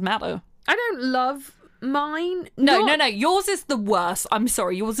 it doesn't matter. I don't love mine... No, not- no. Yours is the worst. I'm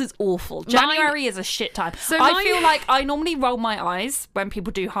sorry. Yours is awful. January is a shit time. So I mine- feel like I normally roll my eyes when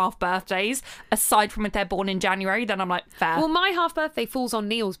people do half birthdays, aside from if they're born in January, then I'm like, fair. Well, my half birthday falls on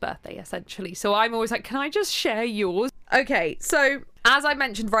Neil's birthday, essentially. So I'm always like, can I just share yours? Okay, so as I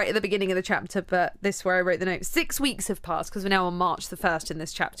mentioned right at the beginning of the chapter, but this is where I wrote the note, 6 weeks have passed because we're now on March the 1st in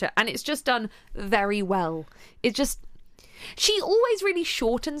this chapter, and it's just done very well. It just... She always really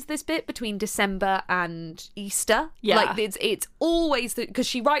shortens this bit between December and Easter. Yeah. Like, it's always... Because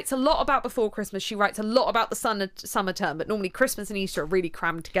she writes a lot about before Christmas, she writes a lot about the summer term, but normally Christmas and Easter are really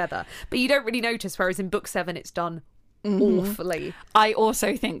crammed together. But you don't really notice, whereas in book 7 it's done awfully. I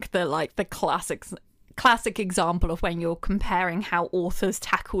also think that, like, the classic example of when you're comparing how authors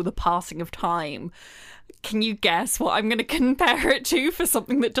tackle the passing of time. Can you guess what I'm going to compare it to for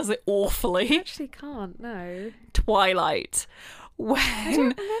something that does it awfully? Actually can't, no. Twilight. When... I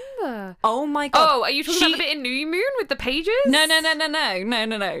don't remember. Oh my god. Oh, are you talking about the bit in New Moon with the pages? No.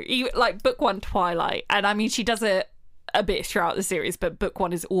 Like book 1, Twilight. And I mean, she does it a bit throughout the series, but book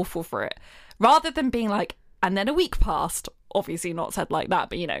 1 is awful for it. Rather than being like, and then a week passed, obviously not said like that,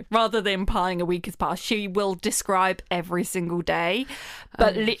 but you know, rather than implying a week has passed, she will describe every single day.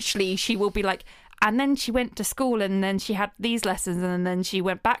 But literally, she will be like, and then she went to school and then she had these lessons and then she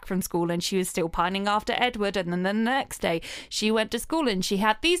went back from school and she was still pining after Edward, and then the next day she went to school and she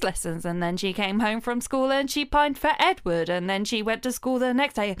had these lessons and then she came home from school and she pined for Edward, and then she went to school the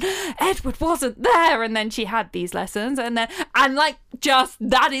next day and Edward wasn't there, and then she had these lessons and like, just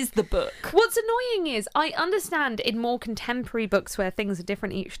that is the book. What's annoying is I understand in more contemporary books where things are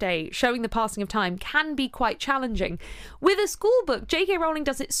different each day, showing the passing of time can be quite challenging. With a school book, J.K. Rowling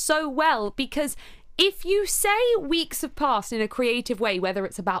does it so well because if you say weeks have passed in a creative way, whether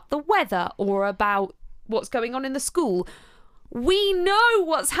it's about the weather or about what's going on in the school, we know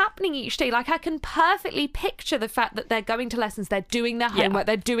what's happening each day. Like, I can perfectly picture the fact that they're going to lessons, they're doing their homework,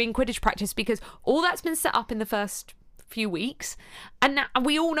 they're doing Quidditch practice, because all that's been set up in the first few weeks, and now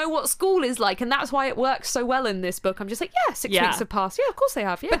we all know what school is like, and that's why it works so well in this book. I'm just like, 6 weeks have passed. Yeah, of course they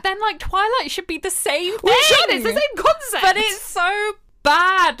have. Yeah, But then, like, Twilight should be the same thing. we should. It's the same concept. But it's so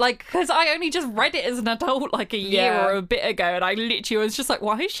bad, like, because I only just read it as an adult like a year or a bit ago, and I literally was just like,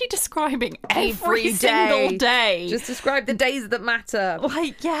 why is she describing every single day? Just describe the days that matter.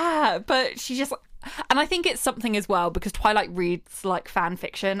 Like, yeah, but she just... And I think it's something as well because Twilight reads like fan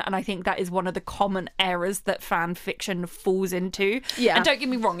fiction, and I think that is one of the common errors that fan fiction falls into. Yeah. And don't get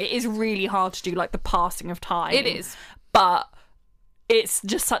me wrong, it is really hard to do like the passing of time. It is. But it's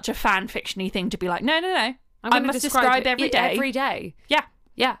just such a fan fiction-y thing to be like, no. I must describe every day. Every day. Yeah.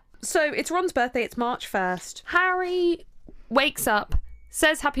 Yeah. So it's Ron's birthday. It's March 1st. Harry wakes up,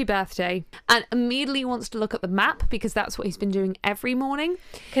 says happy birthday, and immediately wants to look at the map because that's what he's been doing every morning.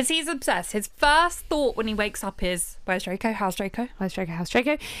 Because he's obsessed. His first thought when he wakes up is, where's Draco? How's Draco? Where's Draco? How's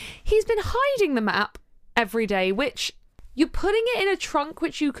Draco? He's been hiding the map every day, which you're putting it in a trunk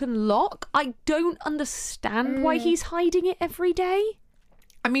which you can lock. I don't understand why he's hiding it every day.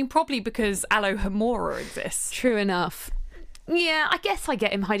 I mean, probably because Alohomora exists. True enough. Yeah, I guess I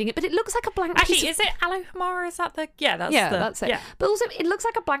get him hiding it, but it looks like a blank Actually, piece is it Alohomora? Is that the... Yeah, that's that's it. Yeah. But also, it looks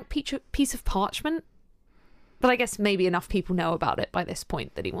like a blank piece of parchment. But I guess maybe enough people know about it by this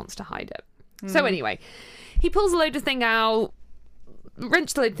point that he wants to hide it. So anyway, he pulls a load of things out,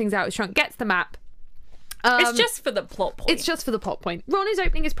 wrenches a load of things out of his trunk, gets the map. It's just for the plot point. It's just for the plot point. Ron is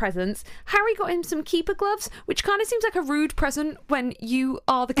opening his presents. Harry got him some keeper gloves, which kind of seems like a rude present when you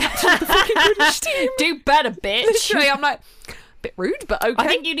are the captain of the fucking British team. Do better, bitch. Literally, I'm like, bit rude, but okay. I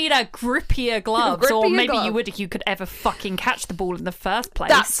think you need a grippier gloves, or Grippier maybe glove. you would if you could ever fucking catch the ball in the first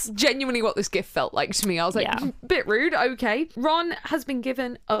place. That's genuinely what this gift felt like to me. I was like, Yeah. bit rude, okay. Ron has been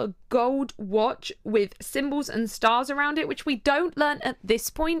given a gold watch with symbols and stars around it, which we don't learn at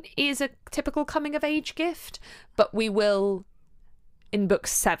this point is a typical coming-of-age gift, but we will in book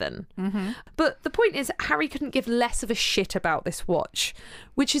 7. But the point is, Harry couldn't give less of a shit about this watch,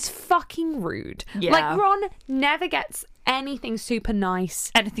 which is fucking rude. Yeah. Like, Ron never gets anything super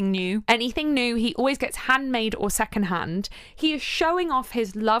nice. Anything new? Anything new. He always gets handmade or secondhand. He is showing off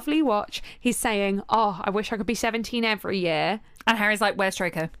his lovely watch. He's saying, oh, I wish I could be 17 every year. And Harry's like, where's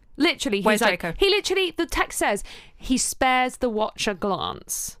Draco? Literally, he's Where's like, Draco? the text says, he spares the watch a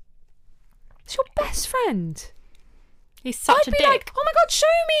glance. It's your best friend. He's such I'd a be dick. like, oh my God, show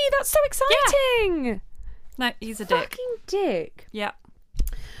me. That's so exciting. No, he's a dick. Fucking dick. Yeah.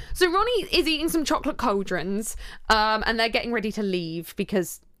 So Ronnie is eating some chocolate cauldrons, and they're getting ready to leave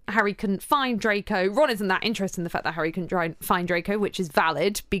because Harry couldn't find Draco. Ron isn't that interested in the fact that Harry couldn't find Draco, which is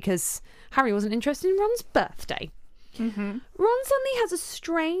valid because Harry wasn't interested in Ron's birthday. Ron suddenly has a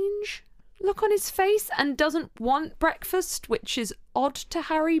strange look on his face and doesn't want breakfast, which is odd to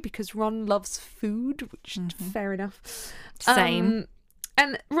Harry because Ron loves food, which fair enough. Same.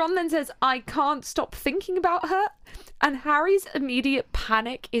 And Ron then says, I can't stop thinking about her. And Harry's immediate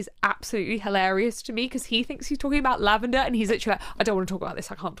panic is absolutely hilarious to me because he thinks he's talking about Lavender and he's literally like, I don't want to talk about this.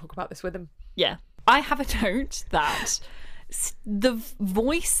 I can't talk about this with him. Yeah. I have a note that the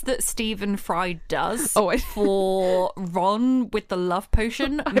voice that Stephen Fry does for Ron with the love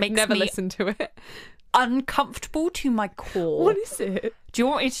potion makes never me listened to it. uncomfortable to my core. What is it? Do you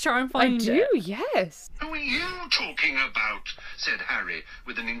want me to try and find it? I do, yes. Who are you talking about? Said Harry,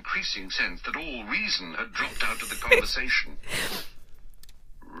 with an increasing sense that all reason had dropped out of the conversation.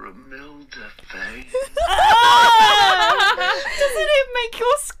 Romilda Vane. Doesn't it make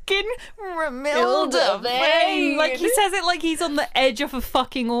your skin Romilda Vane? Like he says it like he's on the edge of a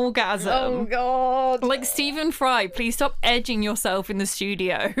fucking orgasm. Oh, God. Like Stephen Fry, please stop edging yourself in the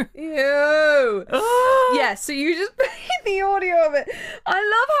studio. Ew. Yeah, so you just played the audio of it. I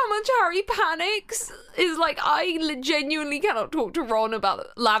love how much Harry panics. Is like, I genuinely cannot talk to Ron about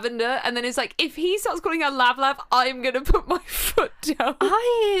Lavender. And then it's like, if he starts calling her Lav, I'm going to put my foot down.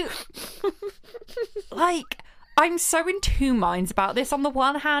 I'm so in two minds about this. On the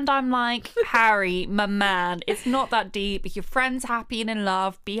one hand, I'm like, Harry, my man, it's not that deep. If your friend's happy and in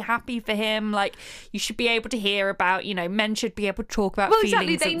love, be happy for him. Like, you should be able to hear about, men should be able to talk about feelings. Well,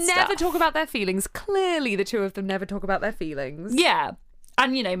 exactly. They never stuff. talk about their feelings. Clearly, the two of them never talk about their feelings. Yeah.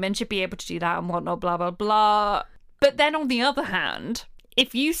 And, men should be able to do that and whatnot, blah, blah, blah. But then on the other hand,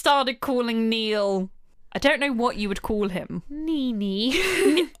 if you started calling Neil, I don't know what you would call him.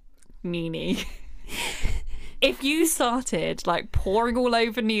 Nini. Nini. If you started, pouring all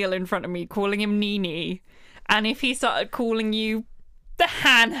over Neil in front of me, calling him Nini, and if he started calling you the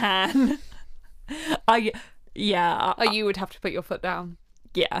Han, you would have to put your foot down.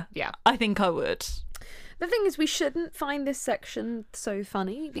 Yeah. I think I would. The thing is, we shouldn't find this section so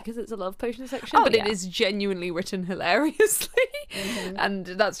funny because it's a love potion section, but it is genuinely written hilariously. And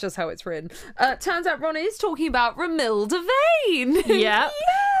that's just how it's written. Turns out Ron is talking about Romilda Vane. Yeah.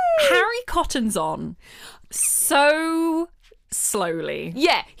 Yay! Harry cottons on so slowly.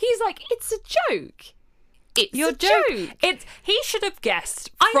 Yeah, he's like, it's a joke. It's Your a joke. He should have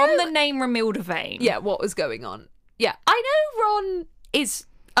guessed from the name Romilda Vane. Yeah, what was going on. Yeah, I know Ron is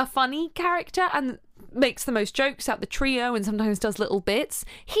a funny character and makes the most jokes out the trio and sometimes does little bits.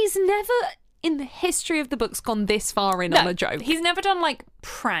 He's never in the history of the books gone this far in on a joke. He's never done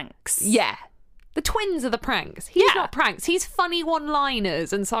pranks. Yeah. The twins are the pranks. He's not pranks. He's funny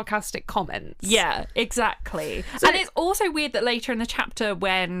one-liners and sarcastic comments. Yeah, exactly. So, and it's also weird that later in the chapter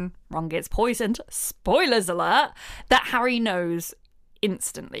when Ron gets poisoned, spoilers alert, that Harry knows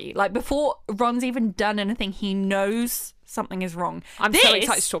instantly. Before Ron's even done anything, he knows something is wrong. I'm so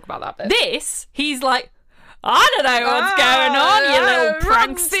excited to talk about that bit. He's like, I don't know what's going on, you little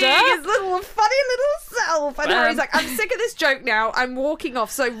prankster. Ron's his little funny little self. And Harry's like, I'm sick of this joke now. I'm walking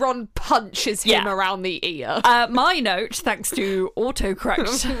off. So Ron punches him around the ear. My note, thanks to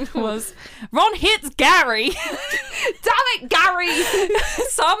autocorrect, was Ron hits Gary. Damn it, Gary!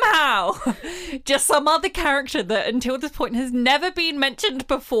 Somehow. Just some other character that until this point has never been mentioned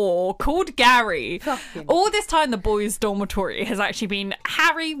before, called Gary. All this time, the boys' dormitory has actually been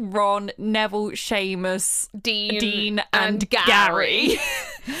Harry, Ron, Neville, Seamus, Dean and Gary.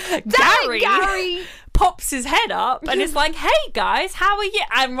 Gary pops his head up and it's like, hey guys, how are you?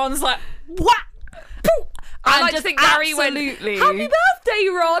 And Ron's like, what? I like to think Gary went, happy birthday,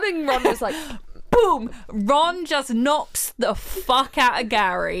 Ron. And Ron was like, boom. Ron just knocks the fuck out of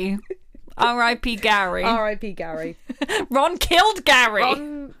Gary. R.I.P. Gary. R.I.P. Gary. Ron killed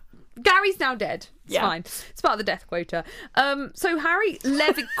Gary. Gary's now dead. It's fine. It's part of the death quota. So Harry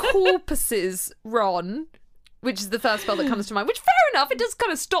levicorpuses Ron, which is the first spell that comes to mind, which, fair enough, it does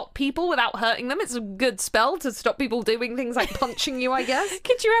kind of stop people without hurting them. It's a good spell to stop people doing things like punching you, I guess.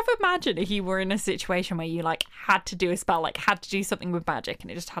 Could you ever imagine if you were in a situation where you, had to do a spell, had to do something with magic,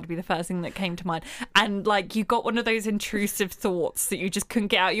 and it just had to be the first thing that came to mind, and, you got one of those intrusive thoughts that you just couldn't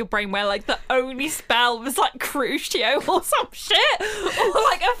get out of your brain where, the only spell was, Crucio or some shit, or,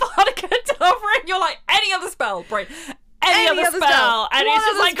 a Avada Kedavra, and you're like, any other spell, brain, any other spell, and it's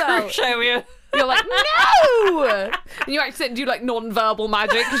just Crucio, You're like, no! And you accidentally do non-verbal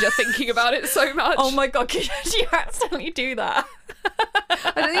magic because you're thinking about it so much. Oh my god, could you accidentally do that?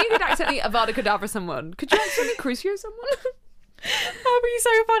 I don't think you could accidentally Avada Kedavra someone. Could you accidentally Crucio someone? That'd be so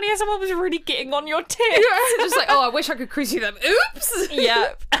funny if someone was really getting on your tip. Yeah, just I wish I could Crucio them. Oops!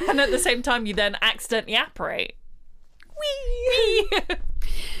 Yeah, and at the same time you then accidentally apparate. Whee!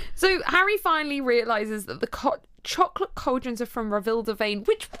 So Harry finally realizes that the chocolate cauldrons are from Ravilda Vane.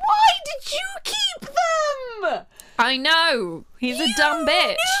 Which, why did you keep them? I know. He's a dumb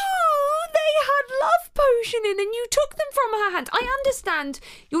bitch. No, they had love potion in, and you took them from her hands. I understand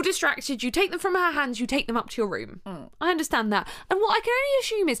you're distracted. You take them from her hands. You take them up to your room. I understand that. And what I can only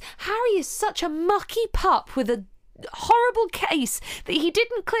assume is Harry is such a mucky pup with a horrible case that he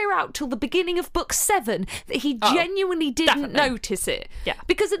didn't clear out till the beginning of book 7 that he genuinely didn't notice it. Yeah.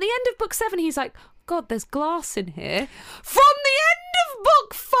 Because at the end of book 7 he's like, God, there's glass in here. From the end of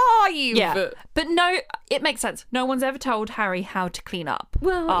book 5. Yeah, but no, it makes sense. No one's ever told Harry how to clean up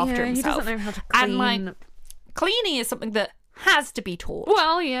after himself. He doesn't know how to clean. And like, cleaning is something that has to be taught.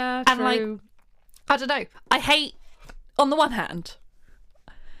 Well, yeah, true. And like, I don't know. I hate, on the one hand,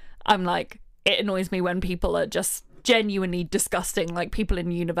 I'm like, it annoys me when people are just genuinely disgusting, like people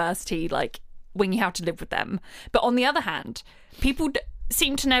in university, like when you have to live with them. But on the other hand, people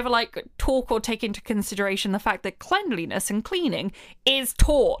seem to never like talk or take into consideration the fact that cleanliness and cleaning is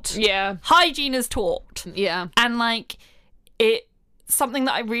taught. Yeah. Hygiene is taught. Yeah. And like, it something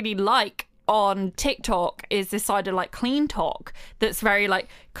that I really like on TikTok is this side of like clean talk that's very like,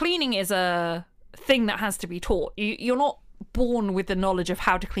 cleaning is a thing that has to be taught. You're not born with the knowledge of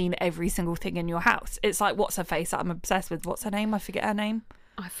how to clean every single thing in your house. It's like, what's her face that I'm obsessed with? What's her name? I forget her name.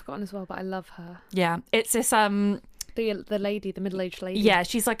 I've forgotten as well, but I love her. Yeah, it's this the lady, the middle-aged lady. Yeah,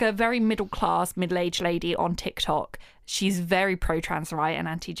 she's like a very middle-class, middle-aged lady on TikTok. She's very pro-trans right and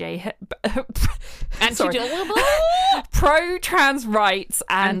pro-trans rights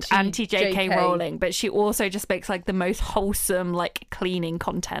and anti-JK Rowling, but she also just makes like the most wholesome like cleaning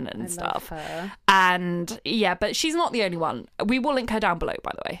content and stuff. Her. And yeah, but she's not the only one. We will link her down below,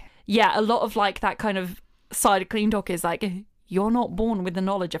 by the way. Yeah, a lot of like that kind of side of clean talk is like, you're not born with the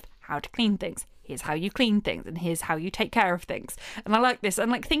knowledge of how to clean things. Here's how you clean things and here's how you take care of things. And I like this. And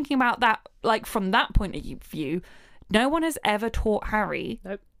like thinking about that, like from that point of view, no one has ever taught Harry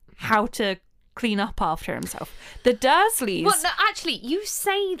how to clean up after himself. The Dursleys... Well, no, actually, you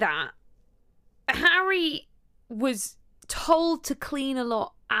say that. Harry was told to clean a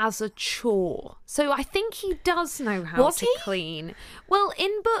lot as a chore. So I think he does know how to clean. Well,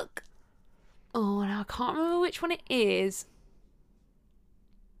 in book... Oh, no, I can't remember which one it is.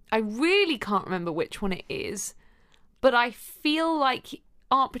 I really can't remember which one it is. But I feel like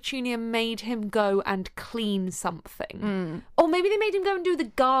Aunt Petunia made him go and clean something. Or maybe they made him go and do the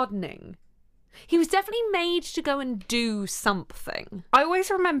gardening. He was definitely made to go and do something. I always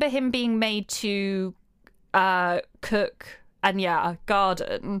remember him being made to cook and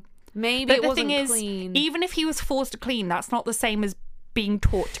garden. Maybe but it the wasn't thing clean. is, even if he was forced to clean, that's not the same as being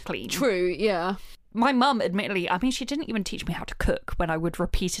taught to clean. True, yeah. My mum, admittedly, I mean, she didn't even teach me how to cook when I would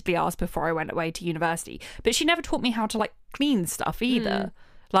repeatedly ask before I went away to university. But she never taught me how to, like, clean stuff either.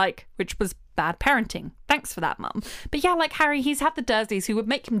 Like, which was bad parenting. Thanks for that, Mum. But yeah, like Harry, he's had the Dursleys who would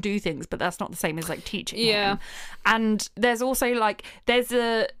make him do things, but that's not the same as like teaching him. And there's also like there's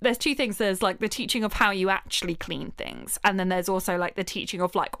two things. There's like the teaching of how you actually clean things, and then there's also like the teaching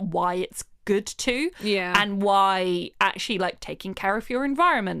of like why it's good to, and why actually like taking care of your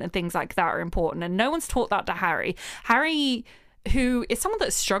environment and things like that are important. And no one's taught that to Harry. Harry, who is someone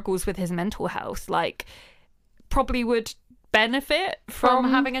that struggles with his mental health, like probably would benefit from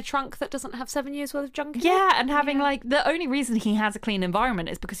having a trunk that doesn't have 7 years worth of junk in it. Yeah, and having like the only reason he has a clean environment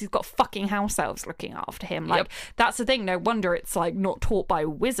is because he's got fucking house elves looking after him. Like that's the thing. No wonder it's like not taught by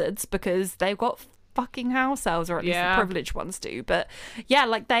wizards because they've got fucking house elves, or at least the privileged ones do. But yeah,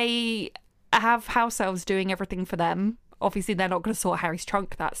 like they have house elves doing everything for them. Obviously, they're not going to sort Harry's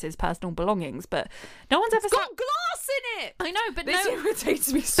trunk. That's his personal belongings. But no one's ever got glass in it. I know, but this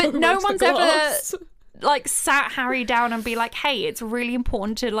irritates me so much. But no one's ever like sat Harry down and be like, hey, it's really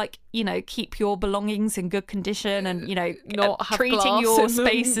important to like, you know, keep your belongings in good condition and, you know, not treating your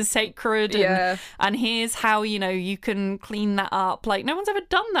space as sacred and here's how, you know, you can clean that up. Like no one's ever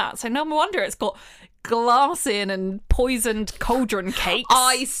done that. So no wonder it's got glass in and poisoned cauldron cakes.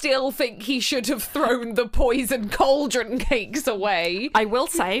 I still think he should have thrown the poisoned cauldron cakes away. I will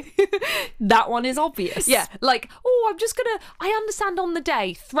say that one is obvious. Yeah, like, oh, I'm just gonna, I understand on the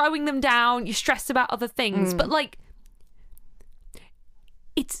day throwing them down, you're stressed about other things, but like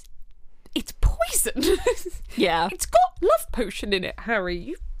it's poison. Yeah. It's got love potion in it, Harry.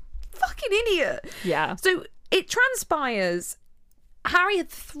 You fucking idiot. Yeah. So it transpires Harry had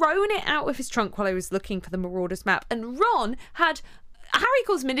thrown it out of his trunk while I was looking for the Marauders map, and Ron had... Harry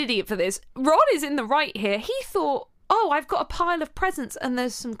calls me an idiot for this. Ron is in the right here. He thought, oh, I've got a pile of presents and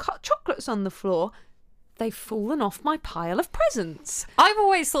there's some chocolates on the floor. they've fallen off my pile of presents. I've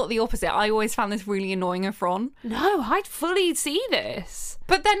always thought the opposite. I always found this really annoying of Ron. No, I'd fully see this.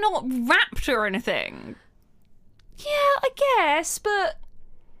 But they're not wrapped or anything. Yeah, I guess, but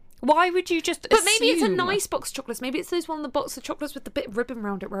Why would you just But maybe it's a assume? nice box of chocolates. Maybe it's those one of the box of chocolates with the bit of ribbon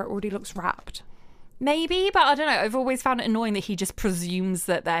around it where it already looks wrapped. Maybe, but I don't know. I've always found it annoying that he just presumes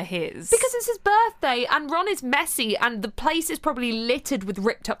that they're his. Because it's his birthday and Ron is messy and the place is probably littered with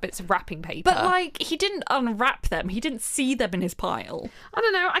ripped up bits of wrapping paper. But, like, he didn't unwrap them. He didn't see them in his pile. I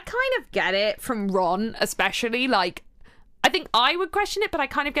don't know. I kind of get it from Ron, especially. Like, I think I would question it, but I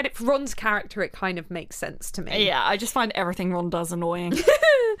kind of get it from Ron's character. It kind of makes sense to me. Yeah, I just find everything Ron does annoying.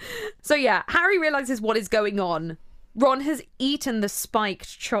 So yeah, Harry realizes what is going on. Ron has eaten the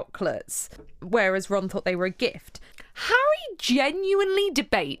spiked chocolates, whereas Ron thought they were a gift. Harry genuinely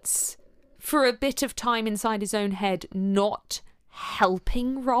debates for a bit of time inside his own head not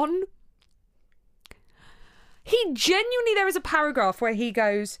helping Ron. There is a paragraph where he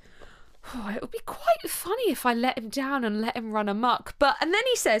goes, oh, it would be quite funny if I let him down and let him run amok. And then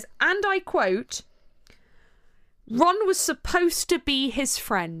he says, and I quote, Ron was supposed to be his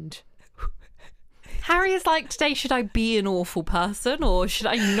friend. Harry is like, today, should I be an awful person or should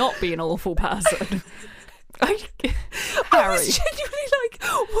I not be an awful person? I Harry. was genuinely like,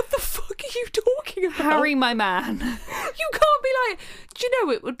 what the fuck are you talking about? Harry, my man. You can't be like, do you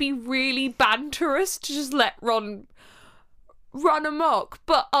know, it would be really banterous to just let Ron run amok,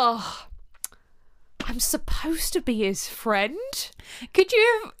 but I'm supposed to be his friend? Could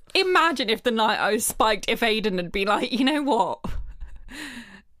you imagine if the night I was spiked, if Aidan had been like, you know what?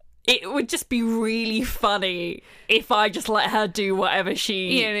 It would just be really funny if I just let her do whatever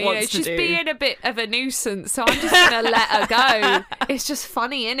she wants to she's do. being a bit of a nuisance, so I'm just going to let her go. It's just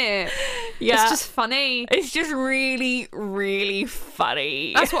funny, innit? Yeah. It's just funny. It's just really, really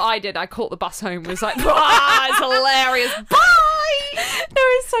funny. That's what I did. I caught the bus home, was like, ah, it's hilarious. Bye! No,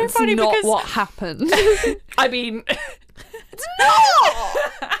 it's so It's funny not because what happened. I mean, It's not!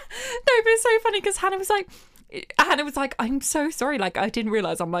 no, but it's so funny because Hannah was like, I'm so sorry. Like, I didn't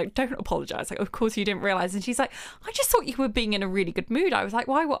realise. I'm like, don't apologise. Like, of course you didn't realise. And she's like, I just thought you were being in a really good mood. I was like,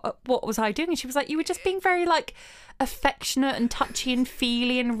 why? What was I doing? And she was like, you were just being very, like, affectionate and touchy and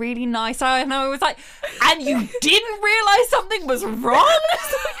feely and really nice. And I was like, and you didn't realise something was wrong?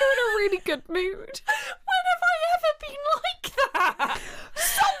 So you're in a really good mood. When have I ever been like that?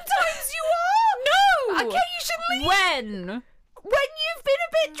 Sometimes you are! No! Occasionally! When? When you've been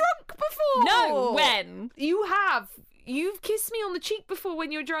a bit drunk before! No, when? You have. You've kissed me on the cheek before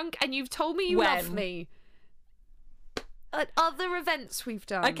when you're drunk and you've told me you love When? me. At other events we've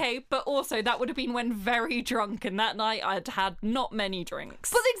done. Okay, but also that would have been when very drunk, and that night I'd had not many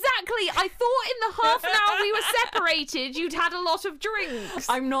drinks. But exactly, I thought in the half an hour we were separated, you'd had a lot of drinks.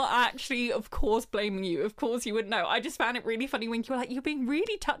 I'm not actually, of course, blaming you. Of course you would know. I just found it really funny when you were like, you're being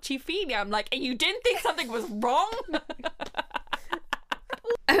really touchy-feely. I'm like, and you didn't think something was wrong?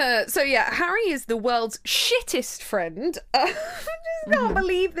 So yeah, Harry is the world's shittest friend. I just can't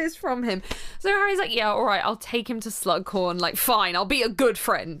believe this from him. So Harry's like, yeah, all right, I'll take him to Slughorn. Like, fine, I'll be a good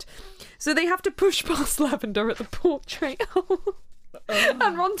friend. So they have to push past Lavender at the portrait.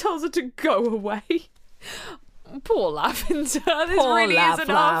 And Ron tells her to go away. Poor Lavender. This Poor really isn't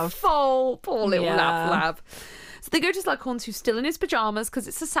our Lav. fault. Poor little Yeah. Lav. So they go to Slughorn, who's still in his pyjamas because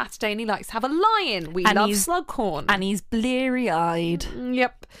it's a Saturday and he likes to have a lie-in. We And love he's- Slughorn. And he's bleary-eyed.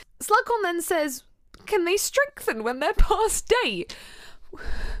 Yep. Slughorn then says, can they strengthen when they're past date?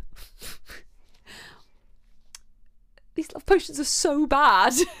 These love potions are so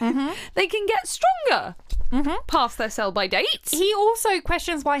bad. They can get stronger past their sell-by dates. He also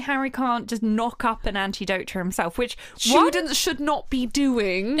questions why Harry can't just knock up an antidote to himself, which Students should not be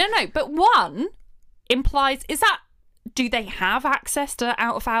doing. No, but one implies, do they have access to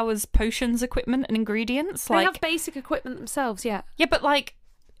out-of-hours potions, equipment and ingredients? They have basic equipment themselves, yeah. Yeah, but like,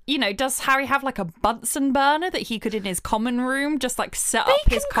 you know, does Harry have like a Bunsen burner that he could in his common room just like set up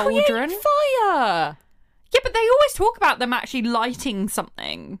his cauldron? Create fire. Yeah, but they always talk about them actually lighting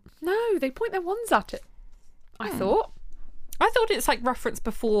something. No, they point their wands at it. I thought. I thought it's like referenced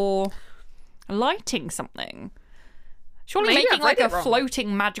before lighting something. Surely Maybe making I've read like a it wrong.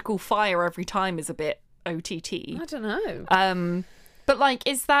 floating magical fire every time is a bit OTT. I don't know. But like,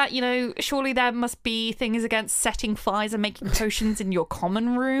 is that, you know, surely there must be things against setting fires and making potions in your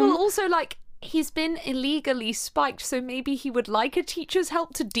common room? Well, also, like, he's been illegally spiked, so maybe he would like a teacher's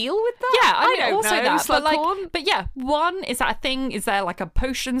help to deal with that? Yeah, I mean, don't also know, that. But Slughorn. like, but yeah, one, is that a thing? Is there like a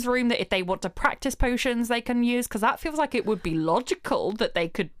potions room that if they want to practice potions they can use? Because that feels like it would be logical that they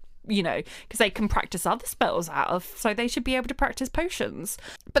could, you know, because they can practice other spells out of, so they should be able to practice potions.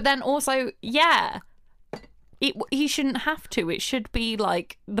 But then also, yeah, He shouldn't have to. It should be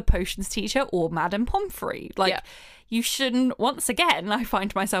like the potions teacher or Madame Pomfrey. Like, Yeah. you shouldn't, once again, I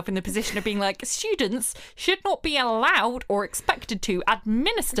find myself in the position of being like, students should not be allowed or expected to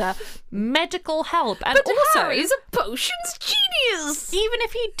administer medical help. And But also, Harry's a potions genius. even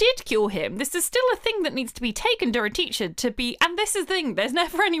if he did cure him, this is still a thing that needs to be taken to a teacher to be, and this is the thing, there's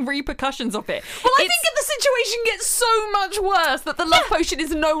never any repercussions of it. Well, I think if the situation gets so much worse that the love potion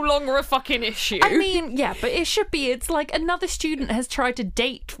is no longer a fucking issue. I mean, yeah, but it should be. It's like another student has tried to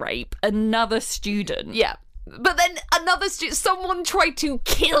date rape another student. yeah. But then someone tried to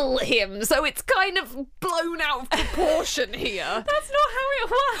kill him, so it's kind of blown out of proportion here. That's not how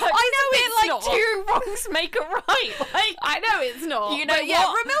it works. I know it's like not. two wrongs make a right. Like, I know it's not. you know but yeah,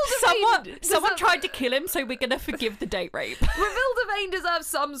 what? Romilda Someone tried to kill him, so we're gonna forgive the date rape. Romilda Vane deserves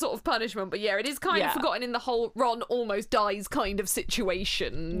some sort of punishment, but yeah, it is kind of Yeah. forgotten in the whole Ron almost dies kind of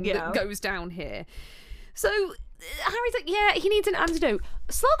situation Yeah. that goes down here. So Harry's like, yeah, he needs an antidote.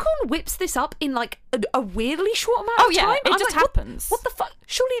 Slughorn whips this up in like a weirdly short amount Oh, of yeah, time. it I'm just like, happens. What the fuck?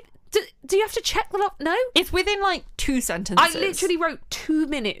 Surely, do you have to check the love? No? It's within like 2 sentences. I literally wrote 2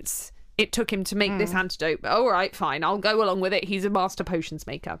 minutes it took him to make this antidote. But all right, fine, I'll go along with it. He's a master potions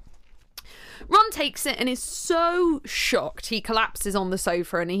maker. Ron takes it and is so shocked. He collapses on the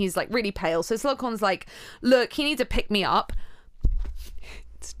sofa and he's like really pale. So Slughorn's like, look, he needs to pick me up.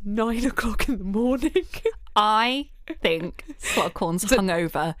 It's 9 o'clock in the morning. I think Slughorn's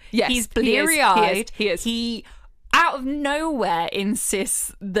hungover. Yes, he's he is, bleary-eyed. he is. He out of nowhere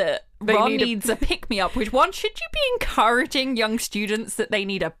insists that They Ron need a- needs a pick-me-up. Which one should you be encouraging young students that they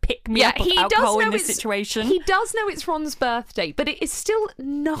need a pick-me-up of alcohol in this situation? He does know it's Ron's birthday, but it is still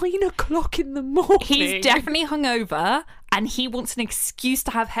 9 o'clock in the morning. He's definitely hungover, and he wants an excuse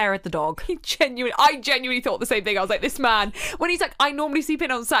to have hair at the dog. I genuinely thought the same thing. I was like, this man, when he's like, I normally sleep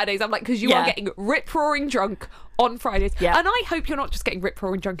in on Saturdays, I'm like, because you Yeah. are getting rip-roaring drunk on Fridays. Yeah. And I hope you're not just getting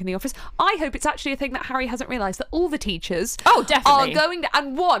rip-roaring drunk in the office. I hope it's actually a thing that Harry hasn't realised, that all the teachers Oh, definitely. are going to,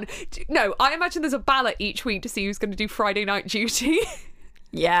 and I imagine there's a ballot each week to see who's going to do Friday night duty.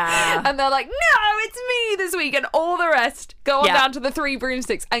 Yeah. And they're like, no, it's me this week. And all the rest go on Yeah. down to the 3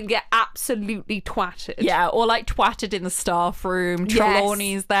 broomsticks and get absolutely twatted. Yeah, or like twatted in the staff room. Yes.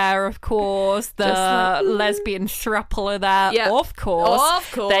 Trelawney's there, of course. The Just like, lesbian throuple are there, Yeah. of course. Of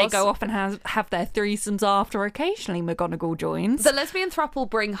course. They go off and have their threesomes after. Occasionally, McGonagall joins. The lesbian throuple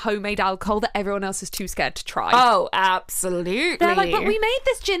bring homemade alcohol that everyone else is too scared to try. Oh, absolutely. They're like, but we made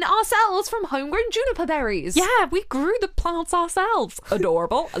this gin ourselves from homegrown juniper berries. Yeah, we grew the plants ourselves. Adorable.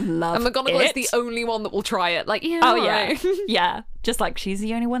 Love And McGonagall is it. the only one that will try it. Like, yeah, Oh, all yeah. right. Yeah. Just like she's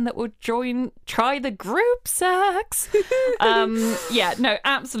the only one that would try the group sex. Yeah, no,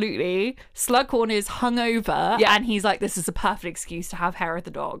 absolutely. Slughorn is hungover, Yeah. and he's like, this is a perfect excuse to have hair at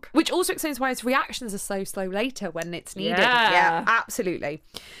the dog. Which also explains why his reactions are so slow later when it's needed. Yeah. Absolutely.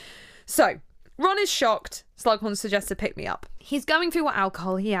 So, Ron is shocked. Slughorn suggests to pick me up. He's going through what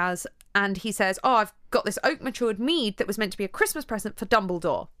alcohol he has, and he says, oh, I've got this oak matured mead that was meant to be a Christmas present for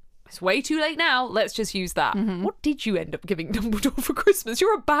Dumbledore. It's way too late now. Let's just use that. What did you end up giving Dumbledore for Christmas?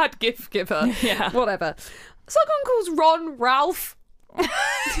 You're a bad gift giver. Yeah. Whatever. Slughorn calls Ron Ralph.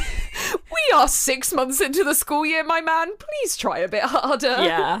 We are 6 months into the school year, my man. Please try a bit harder.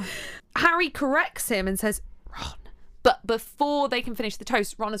 Yeah. Harry corrects him and says, Ron. But before they can finish the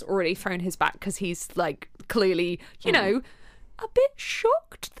toast, Ron has already thrown his back because he's like clearly, you know, a bit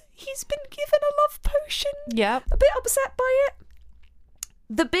shocked that he's been given a love potion. Yep. A bit upset by it.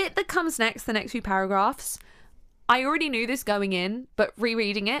 The bit that comes next, the next few paragraphs, I already knew this going in, but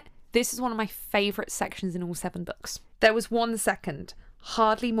rereading it, this is one of my favourite sections in all 7 books. There was 1 second,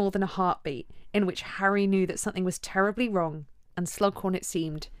 hardly more than a heartbeat, in which Harry knew that something was terribly wrong, and Slughorn, it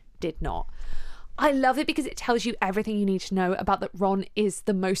seemed, did not. I love it because it tells you everything you need to know about that Ron is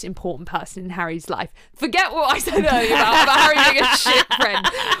the most important person in Harry's life. Forget what I said earlier about Harry being a shit friend.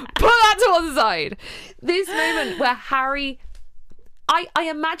 Put that to one side. This moment where Harry... I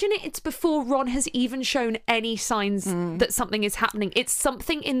imagine it's before Ron has even shown any signs that something is happening. It's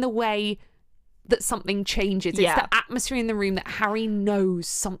something in the way that something changes. Yeah. It's the atmosphere in the room that Harry knows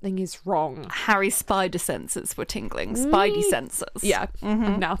something is wrong. Harry's spider senses were tingling. Spidey senses. Yeah.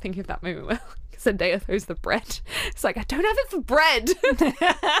 I'm now thinking of that moment where Zendaya throws the bread. It's like, I don't have it for bread.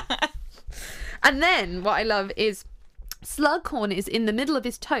 And then what I love is Slughorn is in the middle of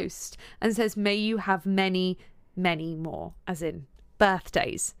his toast and says, may you have many, many more, as in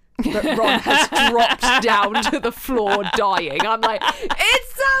birthdays. But Ron has dropped down to the floor dying. I'm like,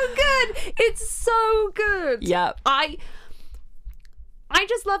 it's so good. It's so good. Yep. I I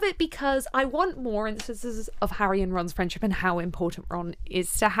just love it because I want more instances of Harry and Ron's friendship and how important Ron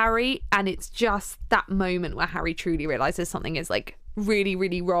is to Harry. And it's just that moment where Harry truly realizes something is like really,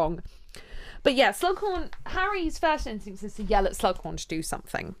 really wrong. But yeah, Slughorn, Harry's first instinct is to yell at Slughorn to do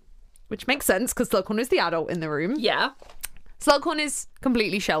something, which makes sense because Slughorn is the adult in the room. Yeah. Slughorn is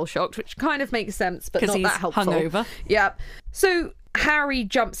completely shell-shocked, which kind of makes sense, but not he's that helpful. hungover. Yeah. So Harry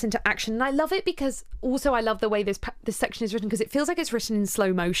jumps into action, and I love it because also I love the way this section is written because it feels like it's written in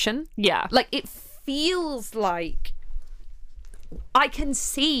slow motion. Yeah. Like, it feels like I can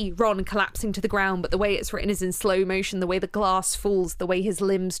see Ron collapsing to the ground, but the way it's written is in slow motion, the way the glass falls, the way his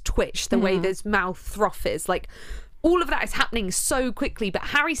limbs twitch, the way his mouth froths, like all of that is happening so quickly, but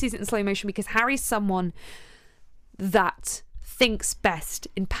Harry sees it in slow motion because Harry's someone that thinks best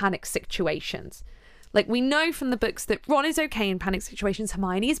in panic situations. Like, we know from the books that Ron is okay in panic situations,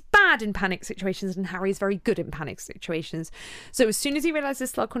 Hermione is bad in panic situations, and Harry is very good in panic situations. So as soon as he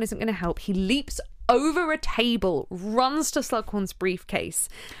realises Slughorn isn't going to help, he leaps over a table, runs to Slughorn's briefcase.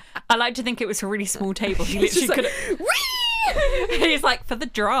 I like to think it was a really small table. He He's literally just could like, have... He's like, for the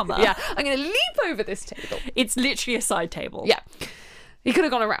drama. yeah, I'm going to leap over this table. It's literally a side table. Yeah. He could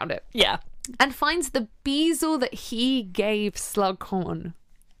have gone around it. Yeah. And finds the bezel that he gave Slughorn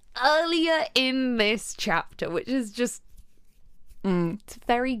earlier in this chapter, which is just it's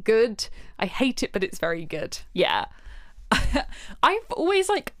very good. I hate it, but it's very good. Yeah. I've always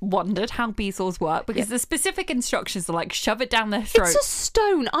like wondered how bezels work because the specific instructions are like shove it down their throat. It's a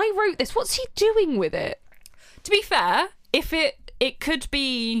stone. I wrote this. What's he doing with it? To be fair, if it could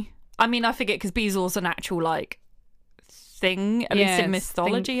be, I mean, I forget because bezel's an actual like thing, at least in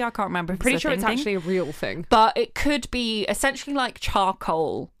mythology. I can't remember. Pretty sure it's actually a real thing. But it could be essentially like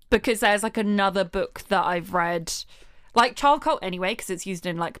charcoal, because there's like another book that I've read, like charcoal anyway, because it's used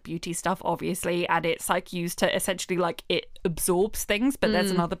in like beauty stuff, obviously, and it's like used to essentially like it absorbs things. But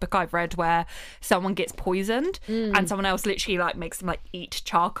there's another book I've read where someone gets poisoned and someone else literally like makes them like eat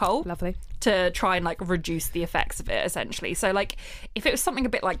charcoal. Lovely. To try and like reduce the effects of it, essentially. So like if it was something a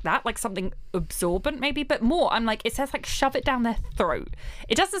bit like that, like something absorbent maybe, but more, I'm like, it says like shove it down their throat.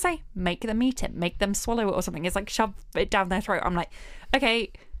 It doesn't say make them eat it, make them swallow it or something. It's like shove it down their throat. I'm like,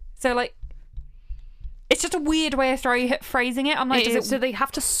 okay, so like it's just a weird way of phrasing it. I'm like, So they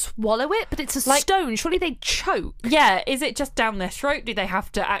have to swallow it, but it's a stone. Surely they choke. Yeah, is it just down their throat? Do they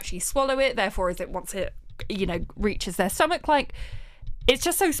have to actually swallow it? Therefore, is it once it, you know, reaches their stomach? Like, it's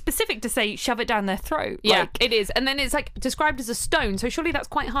just so specific to say shove it down their throat. Yeah, like, it is. And then it's like described as a stone. So surely that's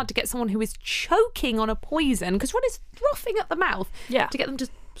quite hard to get someone who is choking on a poison, because Ron is frothing at the mouth. Yeah. To get them to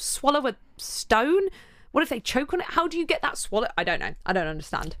swallow a stone. What if they choke on it? How do you get that swallowed? I don't know. I don't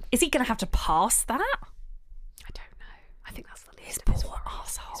understand. is he going to have to pass that? I don't know. I think that's the least of his Poor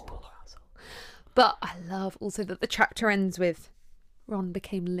worries. arsehole. His poor arsehole. But I love also that the chapter ends with Ron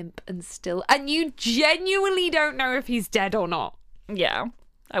became limp and still, and you genuinely don't know if he's dead or not. Yeah,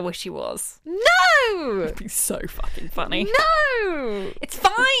 I wish he was. No! It'd be so fucking funny. No! It's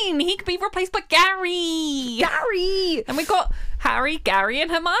fine. He could be replaced by Gary. Gary! And we got Harry, Gary, and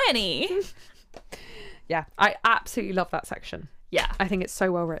Hermione. Yeah, I absolutely love that section. Yeah. I think it's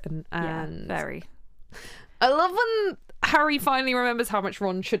so well written. Yeah, And very. I love when Harry finally remembers how much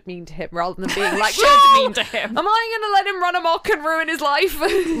Ron should mean to him, rather than being like, Should "No! mean to him." Am I going to let him run amok and ruin his life?"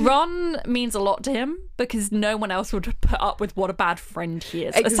 Ron means a lot to him because no one else would put up with what a bad friend he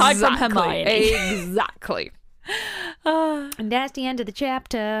is, aside from Hermione. Exactly. And that's the end of the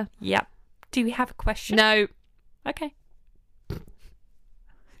chapter. Yep. Do we have a question? No. Okay.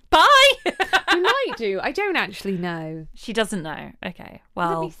 Bye. We might do. I don't actually know. She doesn't know. Okay. Let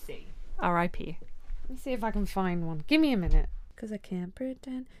Well, me see. R.I.P. Let me see if I can find one. Give me a minute. Because I can't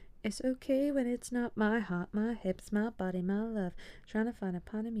pretend it's okay when it's not my heart, my hips, my body, my love. Trying to find a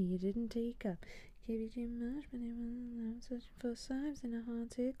part of me you didn't take up. Gave you too much, but it wasn't. I'm searching for signs in a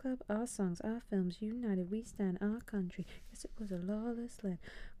haunted club. Our songs, our films, united we stand, our country. Guess it was a lawless land.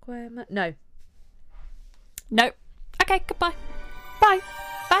 Quiet my... No. Nope. Okay, goodbye. Bye.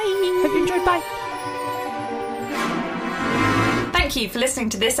 Bye. Hope you enjoyed. Bye. Thank you for listening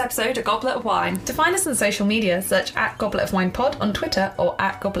to this episode of Goblet of Wine. To find us on social media, search @GobletOfWinePod on Twitter or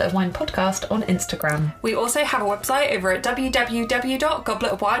 @GobletOfWinePodcast on Instagram. We also have a website over at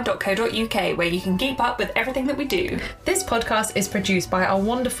www.gobletofwine.co.uk where you can keep up with everything that we do. This podcast is produced by our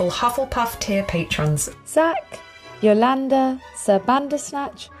wonderful Hufflepuff tier patrons. Zach, Yolanda, Sir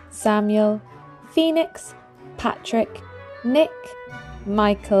Bandersnatch, Samuel, Phoenix, Patrick, Nick,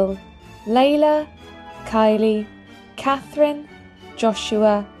 Michael, Layla, Kylie, Catherine,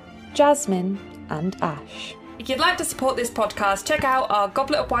 Joshua, Jasmine, and Ash. If you'd like to support this podcast, check out our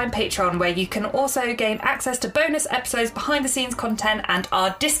Goblet of Wine Patreon, where you can also gain access to bonus episodes, behind-the-scenes content, and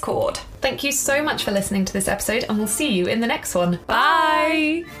our Discord. Thank you so much for listening to this episode, and we'll see you in the next one.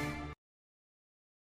 Bye!